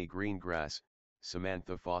 Daphne Greengrass,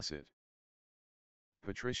 Samantha Fawcett,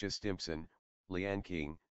 Patricia Stimpson, Leanne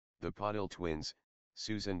King, the Poddill twins,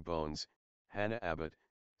 Susan Bones, Hannah Abbott,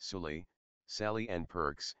 Sully, Sally Ann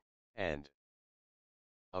Perks, and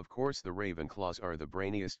of course the Ravenclaws are the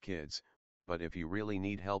brainiest kids, but if you really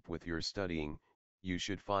need help with your studying, you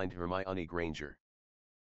should find Hermione Granger.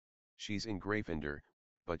 She's in Gryffindor,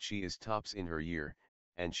 but she is tops in her year,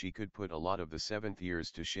 and she could put a lot of the 7th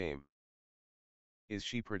years to shame. Is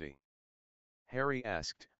she pretty? Harry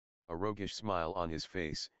asked, a roguish smile on his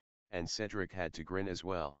face, and Cedric had to grin as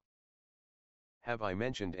well. Have I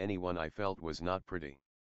mentioned anyone I felt was not pretty?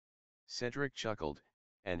 Cedric chuckled,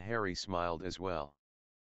 and Harry smiled as well.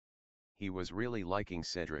 He was really liking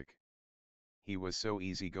Cedric. He was so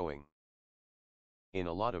easygoing. In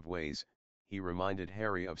a lot of ways, he reminded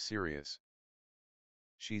Harry of Sirius.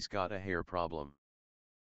 She's got a hair problem.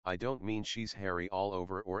 I don't mean she's hairy all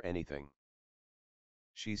over or anything.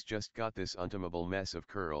 She's just got this untamable mess of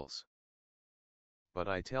curls. But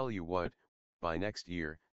I tell you what, by next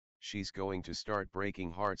year, she's going to start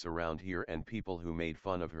breaking hearts around here, and people who made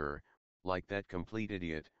fun of her, like that complete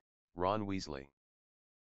idiot, Ron Weasley,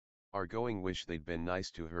 are going wish they'd been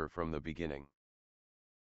nice to her from the beginning.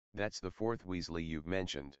 That's the 4th Weasley you've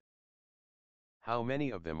mentioned. How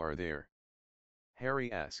many of them are there?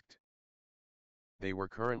 Harry asked. They were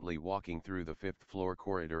currently walking through the 5th floor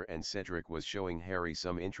corridor, and Cedric was showing Harry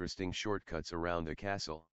some interesting shortcuts around the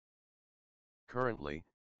castle. Currently,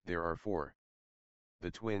 there are 4.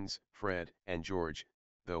 The twins, Fred and George,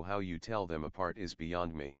 though how you tell them apart is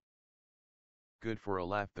beyond me. Good for a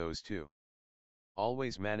laugh, those two.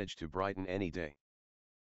 Always manage to brighten any day.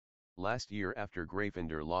 Last year, after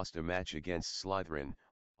Gryffindor lost a match against Slytherin,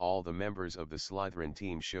 all the members of the Slytherin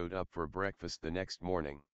team showed up for breakfast the next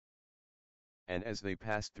morning. And as they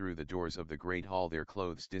passed through the doors of the Great Hall, their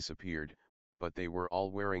clothes disappeared, but they were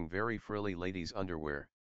all wearing very frilly ladies' underwear.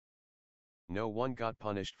 No one got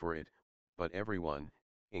punished for it, but everyone,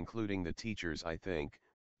 including the teachers I think,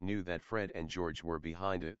 knew that Fred and George were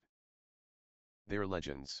behind it. They're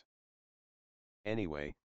legends.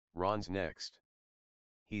 Anyway, Ron's next.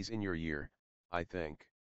 He's in your year, I think.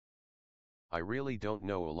 I really don't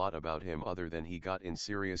know a lot about him other than he got in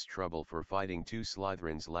serious trouble for fighting 2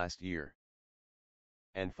 Slytherins last year.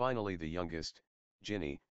 And finally the youngest,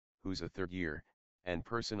 Ginny, who's a 3rd year, and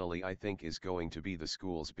personally I think is going to be the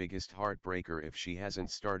school's biggest heartbreaker if she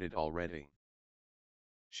hasn't started already.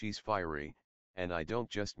 She's fiery, and I don't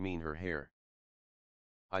just mean her hair.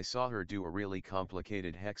 I saw her do a really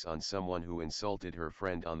complicated hex on someone who insulted her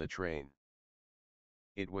friend on the train.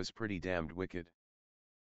 It was pretty damned wicked.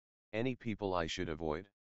 Any people I should avoid?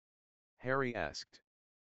 Harry asked.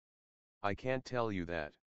 I can't tell you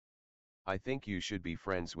that. I think you should be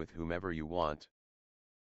friends with whomever you want.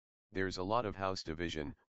 There's a lot of house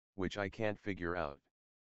division, which I can't figure out.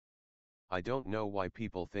 I don't know why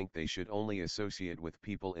people think they should only associate with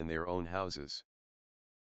people in their own houses.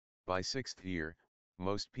 By 6th year,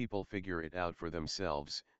 most people figure it out for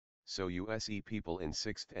themselves, so you see people in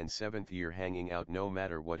 6th and 7th year hanging out no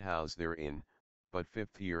matter what house they're in, but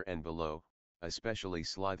 5th year and below, especially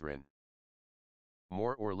Slytherin,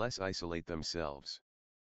 more or less isolate themselves.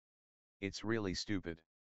 It's really stupid.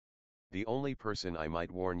 The only person I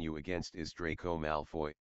might warn you against is Draco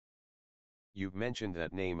Malfoy. You've mentioned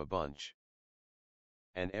that name a bunch.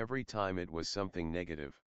 And every time it was something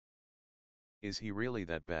negative. Is he really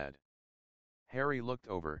that bad? Harry looked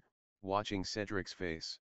over, watching Cedric's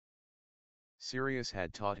face. Sirius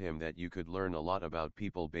had taught him that you could learn a lot about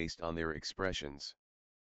people based on their expressions.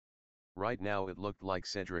 Right now it looked like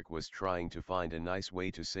Cedric was trying to find a nice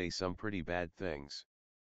way to say some pretty bad things.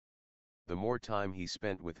 The more time he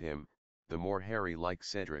spent with him, the more Harry liked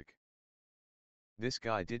Cedric. This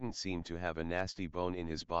guy didn't seem to have a nasty bone in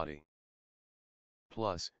his body.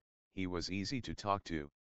 Plus, he was easy to talk to.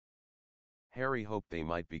 Harry hoped they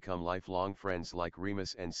might become lifelong friends like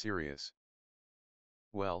Remus and Sirius.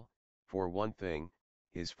 Well, for one thing,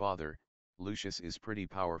 his father, Lucius, is pretty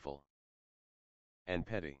powerful. And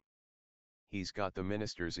petty. He's got the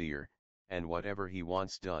minister's ear, and whatever he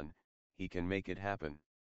wants done, he can make it happen.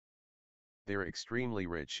 They're extremely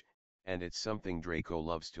rich, and it's something Draco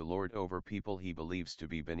loves to lord over people he believes to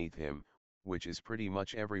be beneath him, which is pretty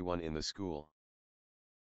much everyone in the school.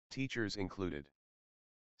 Teachers included.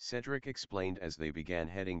 Cedric explained as they began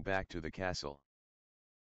heading back to the castle.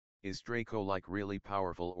 Is Draco like really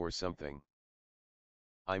powerful or something?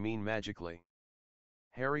 I mean magically?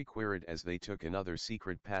 Harry queried as they took another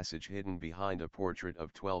secret passage hidden behind a portrait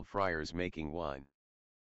of 12 friars making wine.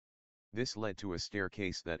 This led to a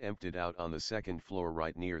staircase that emptied out on the 2nd floor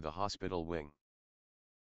right near the hospital wing.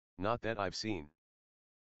 Not that I've seen.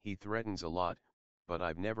 He threatens a lot, but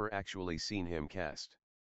I've never actually seen him cast.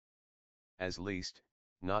 At least,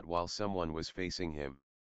 not while someone was facing him.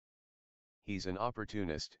 He's an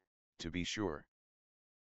opportunist, to be sure.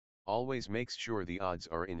 Always makes sure the odds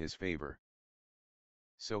are in his favor.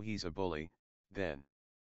 So he's a bully, then?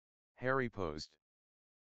 Harry posed.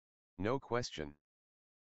 No question.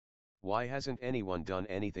 Why hasn't anyone done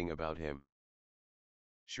anything about him?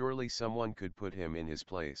 Surely someone could put him in his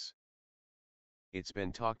place. It's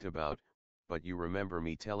been talked about, but you remember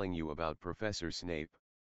me telling you about Professor Snape?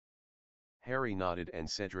 Harry nodded and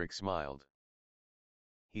Cedric smiled.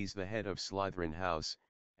 He's the head of Slytherin House,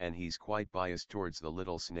 and he's quite biased towards the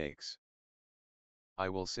little snakes. I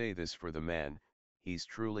will say this for the man, he's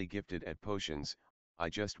truly gifted at potions, I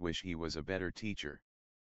just wish he was a better teacher.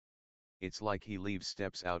 It's like he leaves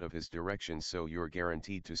steps out of his direction so you're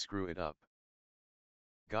guaranteed to screw it up.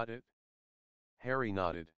 Got it? Harry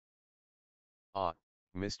nodded. Ah,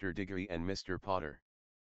 Mr. Diggory and Mr. Potter.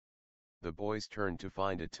 The boys turned to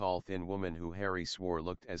find a tall thin woman who Harry swore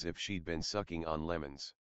looked as if she'd been sucking on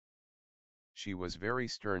lemons. She was very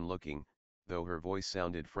stern looking, though her voice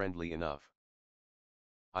sounded friendly enough.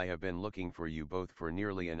 I have been looking for you both for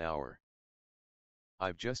nearly an hour.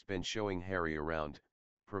 I've just been showing Harry around,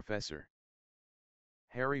 Professor.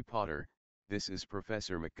 Harry Potter, this is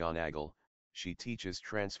Professor McGonagall, she teaches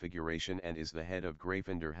Transfiguration and is the head of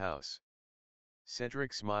Gryffindor House.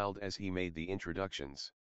 Cedric smiled as he made the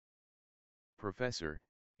introductions. Professor,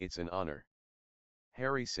 it's an honor.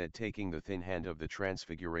 Harry said, taking the thin hand of the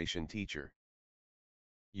Transfiguration teacher.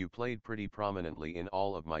 You played pretty prominently in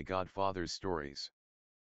all of my godfather's stories.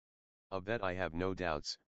 Of that I have no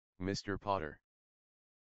doubts, Mr. Potter.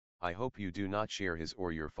 I hope you do not share his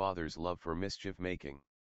or your father's love for mischief-making.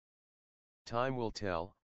 Time will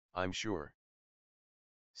tell, I'm sure.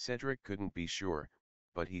 Cedric couldn't be sure,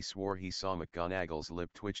 but he swore he saw McGonagall's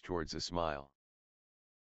lip twitch towards a smile.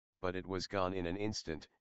 But it was gone in an instant,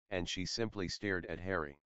 and she simply stared at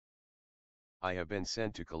Harry. I have been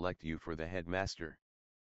sent to collect you for the headmaster.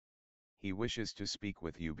 He wishes to speak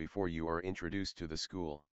with you before you are introduced to the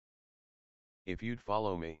school. If you'd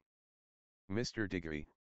follow me. Mr. Diggory,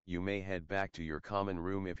 you may head back to your common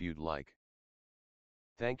room if you'd like.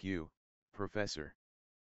 Thank you, Professor.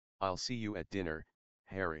 I'll see you at dinner,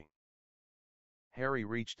 Harry. Harry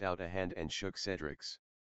reached out a hand and shook Cedric's.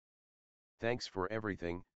 Thanks for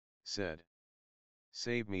everything, said.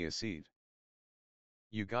 Save me a seat.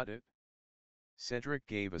 You got it? Cedric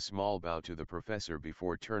gave a small bow to the professor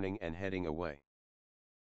before turning and heading away.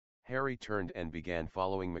 Harry turned and began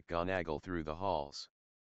following McGonagall through the halls.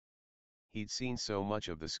 He'd seen so much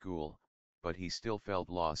of the school, but he still felt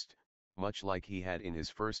lost, much like he had in his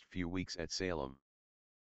first few weeks at Salem.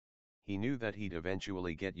 He knew that he'd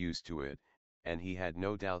eventually get used to it, and he had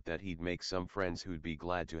no doubt that he'd make some friends who'd be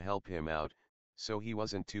glad to help him out, so he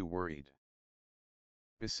wasn't too worried.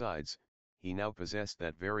 Besides, he now possessed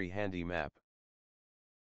that very handy map.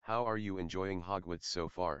 How are you enjoying Hogwarts so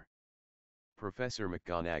far? Professor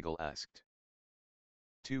McGonagall asked.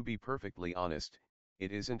 To be perfectly honest,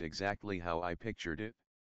 it isn't exactly how I pictured it.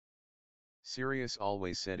 Sirius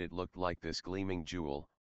always said it looked like this gleaming jewel,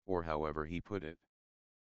 or however he put it.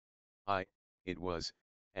 It was,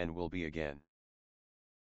 and will be again.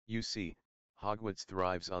 You see, Hogwarts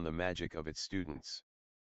thrives on the magic of its students.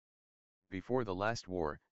 Before the last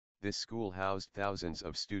war, this school housed thousands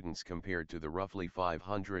of students compared to the roughly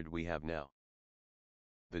 500 we have now.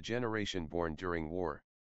 The generation born during war.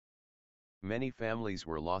 Many families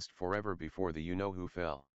were lost forever before the you-know-who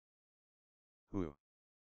fell. Who?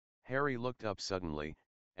 Harry looked up suddenly,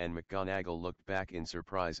 and McGonagall looked back in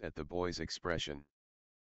surprise at the boy's expression.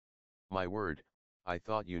 My word, I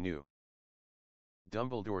thought you knew.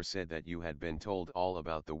 Dumbledore said that you had been told all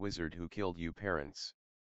about the wizard who killed you parents.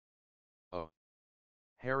 Oh.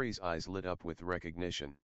 Harry's eyes lit up with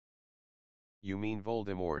recognition. You mean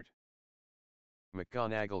Voldemort?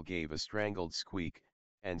 McGonagall gave a strangled squeak,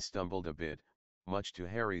 and stumbled a bit, much to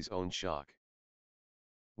Harry's own shock.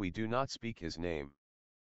 We do not speak his name.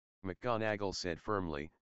 McGonagall said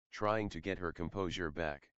firmly, trying to get her composure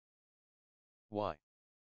back. Why?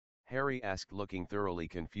 Harry asked, looking thoroughly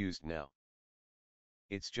confused now.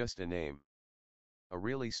 It's just a name. A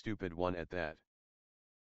really stupid one at that.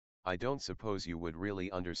 I don't suppose you would really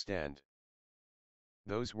understand.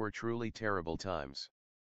 Those were truly terrible times.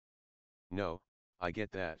 No, I get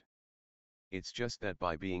that. It's just that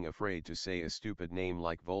by being afraid to say a stupid name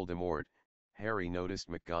like Voldemort, Harry noticed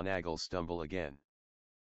McGonagall stumble again.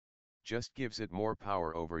 Just gives it more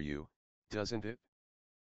power over you, doesn't it?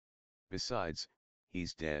 Besides,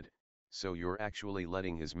 he's dead, so you're actually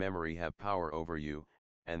letting his memory have power over you,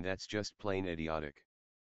 and that's just plain idiotic.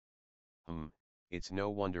 It's no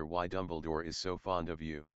wonder why Dumbledore is so fond of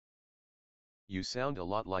you. You sound a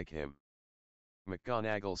lot like him.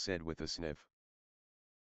 McGonagall said with a sniff.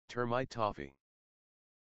 Termite toffee.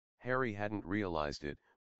 Harry hadn't realized it,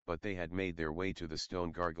 but they had made their way to the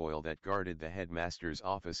stone gargoyle that guarded the headmaster's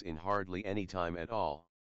office in hardly any time at all.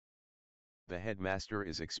 The headmaster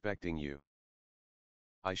is expecting you.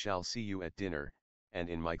 I shall see you at dinner, and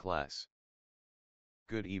in my class.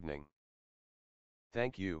 Good evening.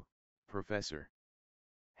 Thank you, Professor.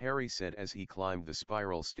 Harry said as he climbed the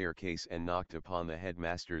spiral staircase and knocked upon the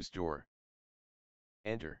headmaster's door.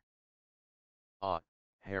 Enter. Ah,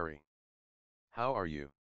 Harry. How are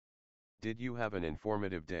you? Did you have an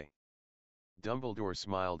informative day? Dumbledore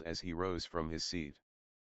smiled as he rose from his seat.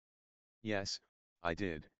 Yes, I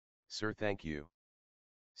did, sir, thank you.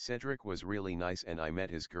 Cedric was really nice and I met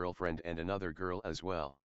his girlfriend and another girl as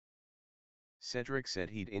well. Cedric said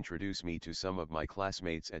he'd introduce me to some of my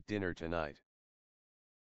classmates at dinner tonight.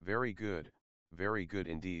 Very good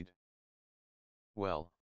indeed.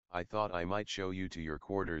 Well, I thought I might show you to your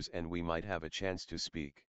quarters and we might have a chance to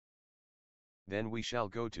speak. Then we shall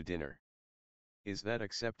go to dinner. Is that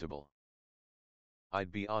acceptable?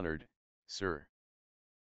 I'd be honored, sir.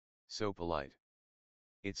 So polite.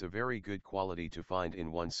 It's a very good quality to find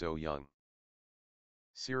in one so young.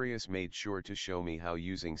 Sirius made sure to show me how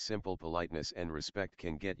using simple politeness and respect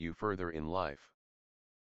can get you further in life.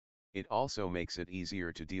 It also makes it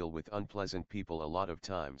easier to deal with unpleasant people a lot of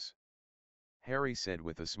times. Harry said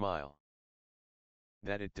with a smile.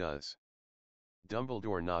 That it does.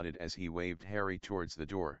 Dumbledore nodded as he waved Harry towards the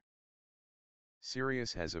door.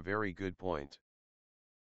 Sirius has a very good point.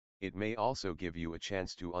 It may also give you a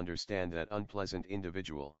chance to understand that unpleasant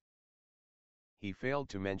individual. He failed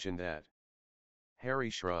to mention that.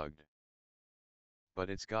 Harry shrugged.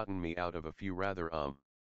 But it's gotten me out of a few rather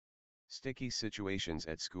sticky situations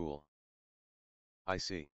at school. I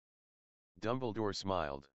see. Dumbledore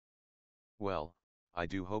smiled. Well, I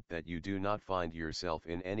do hope that you do not find yourself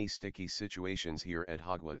in any sticky situations here at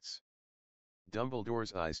Hogwarts.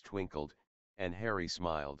 Dumbledore's eyes twinkled, and Harry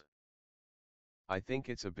smiled. I think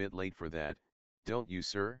it's a bit late for that, don't you,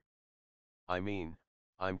 sir? I mean,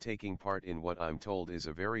 I'm taking part in what I'm told is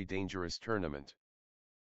a very dangerous tournament.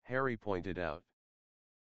 Harry pointed out.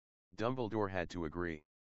 Dumbledore had to agree.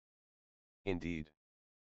 Indeed.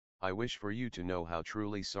 I wish for you to know how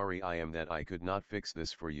truly sorry I am that I could not fix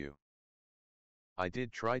this for you. I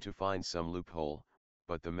did try to find some loophole,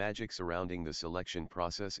 but the magic surrounding the selection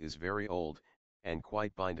process is very old, and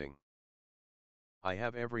quite binding. I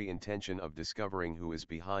have every intention of discovering who is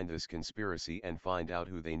behind this conspiracy and find out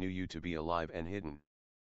who they knew you to be alive and hidden.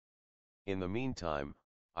 In the meantime,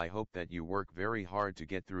 I hope that you work very hard to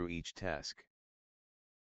get through each task.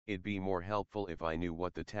 It'd be more helpful if I knew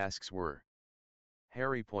what the tasks were.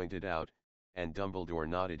 Harry pointed out, and Dumbledore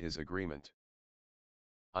nodded his agreement.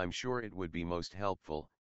 I'm sure it would be most helpful,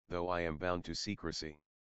 though I am bound to secrecy.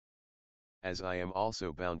 As I am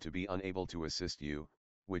also bound to be unable to assist you,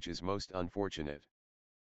 which is most unfortunate.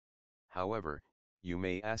 However, you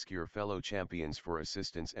may ask your fellow champions for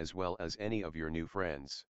assistance as well as any of your new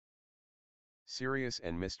friends. Sirius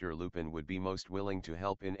and Mr. Lupin would be most willing to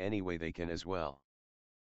help in any way they can as well.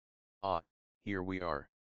 Ah, here we are.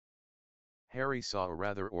 Harry saw a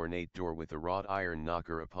rather ornate door with a wrought iron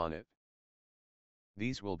knocker upon it.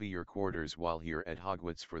 These will be your quarters while here at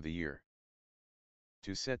Hogwarts for the year.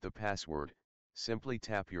 To set the password, simply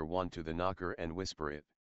tap your wand to the knocker and whisper it.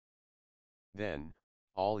 Then,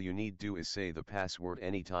 all you need do is say the password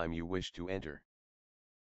anytime you wish to enter.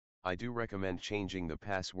 I do recommend changing the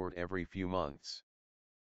password every few months.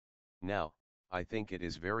 Now, I think it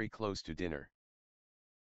is very close to dinner.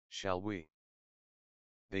 Shall we?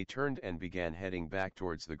 They turned and began heading back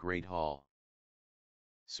towards the Great Hall.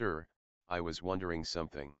 Sir, I was wondering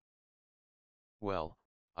something. Well,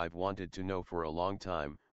 I've wanted to know for a long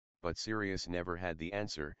time, but Sirius never had the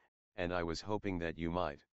answer, and I was hoping that you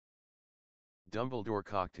might. Dumbledore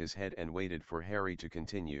cocked his head and waited for Harry to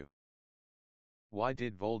continue. Why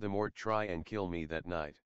did Voldemort try and kill me that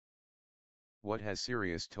night? What has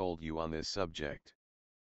Sirius told you on this subject?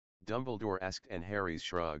 Dumbledore asked and Harry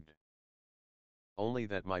shrugged. Only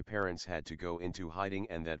that my parents had to go into hiding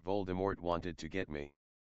and that Voldemort wanted to get me.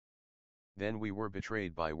 Then we were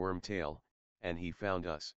betrayed by Wormtail, and he found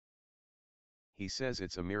us. He says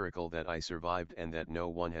it's a miracle that I survived and that no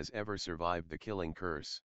one has ever survived the killing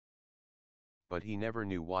curse. But he never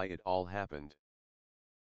knew why it all happened.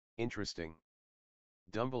 Interesting.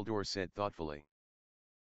 Dumbledore said thoughtfully.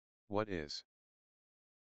 What is?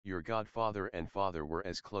 Your godfather and father were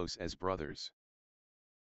as close as brothers.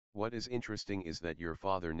 What is interesting is that your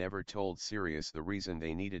father never told Sirius the reason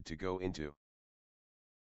they needed to go into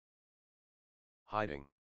hiding.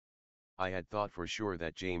 I had thought for sure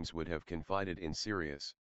that James would have confided in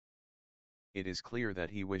Sirius. It is clear that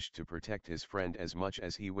he wished to protect his friend as much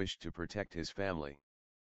as he wished to protect his family.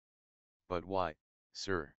 But why,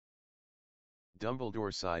 sir?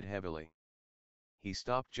 Dumbledore sighed heavily. He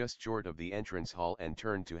stopped just short of the entrance hall and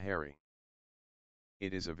turned to Harry.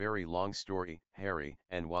 It is a very long story, Harry,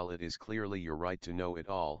 and while it is clearly your right to know it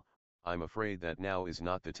all, I'm afraid that now is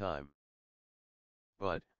not the time.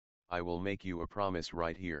 But, I will make you a promise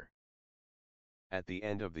right here. At the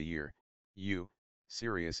end of the year, you,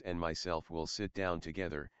 Sirius and myself will sit down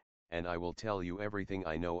together, and I will tell you everything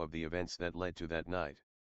I know of the events that led to that night.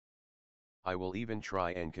 I will even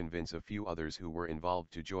try and convince a few others who were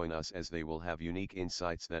involved to join us, as they will have unique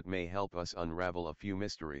insights that may help us unravel a few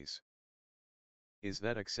mysteries. Is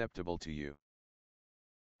that acceptable to you?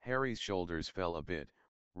 Harry's shoulders fell a bit,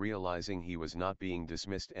 realizing he was not being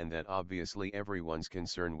dismissed and that obviously everyone's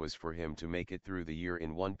concern was for him to make it through the year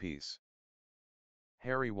in one piece.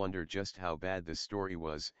 Harry wondered just how bad the story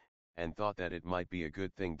was, and thought that it might be a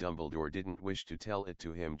good thing Dumbledore didn't wish to tell it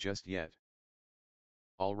to him just yet.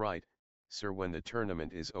 "All right, sir, when the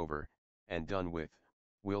tournament is over, and done with,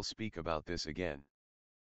 we'll speak about this again."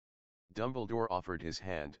 Dumbledore offered his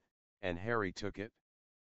hand, and Harry took it.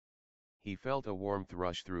 He felt a warmth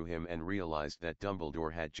rush through him and realized that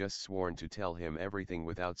Dumbledore had just sworn to tell him everything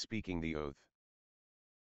without speaking the oath.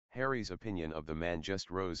 Harry's opinion of the man just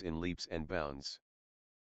rose in leaps and bounds.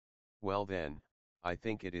 "Well then, I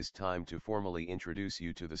think it is time to formally introduce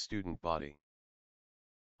you to the student body.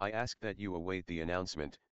 I ask that you await the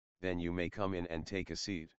announcement, then you may come in and take a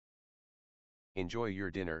seat. Enjoy your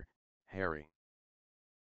dinner, Harry."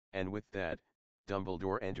 And with that,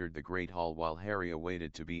 Dumbledore entered the Great Hall while Harry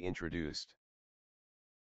awaited to be introduced.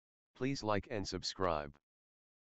 Please like and subscribe.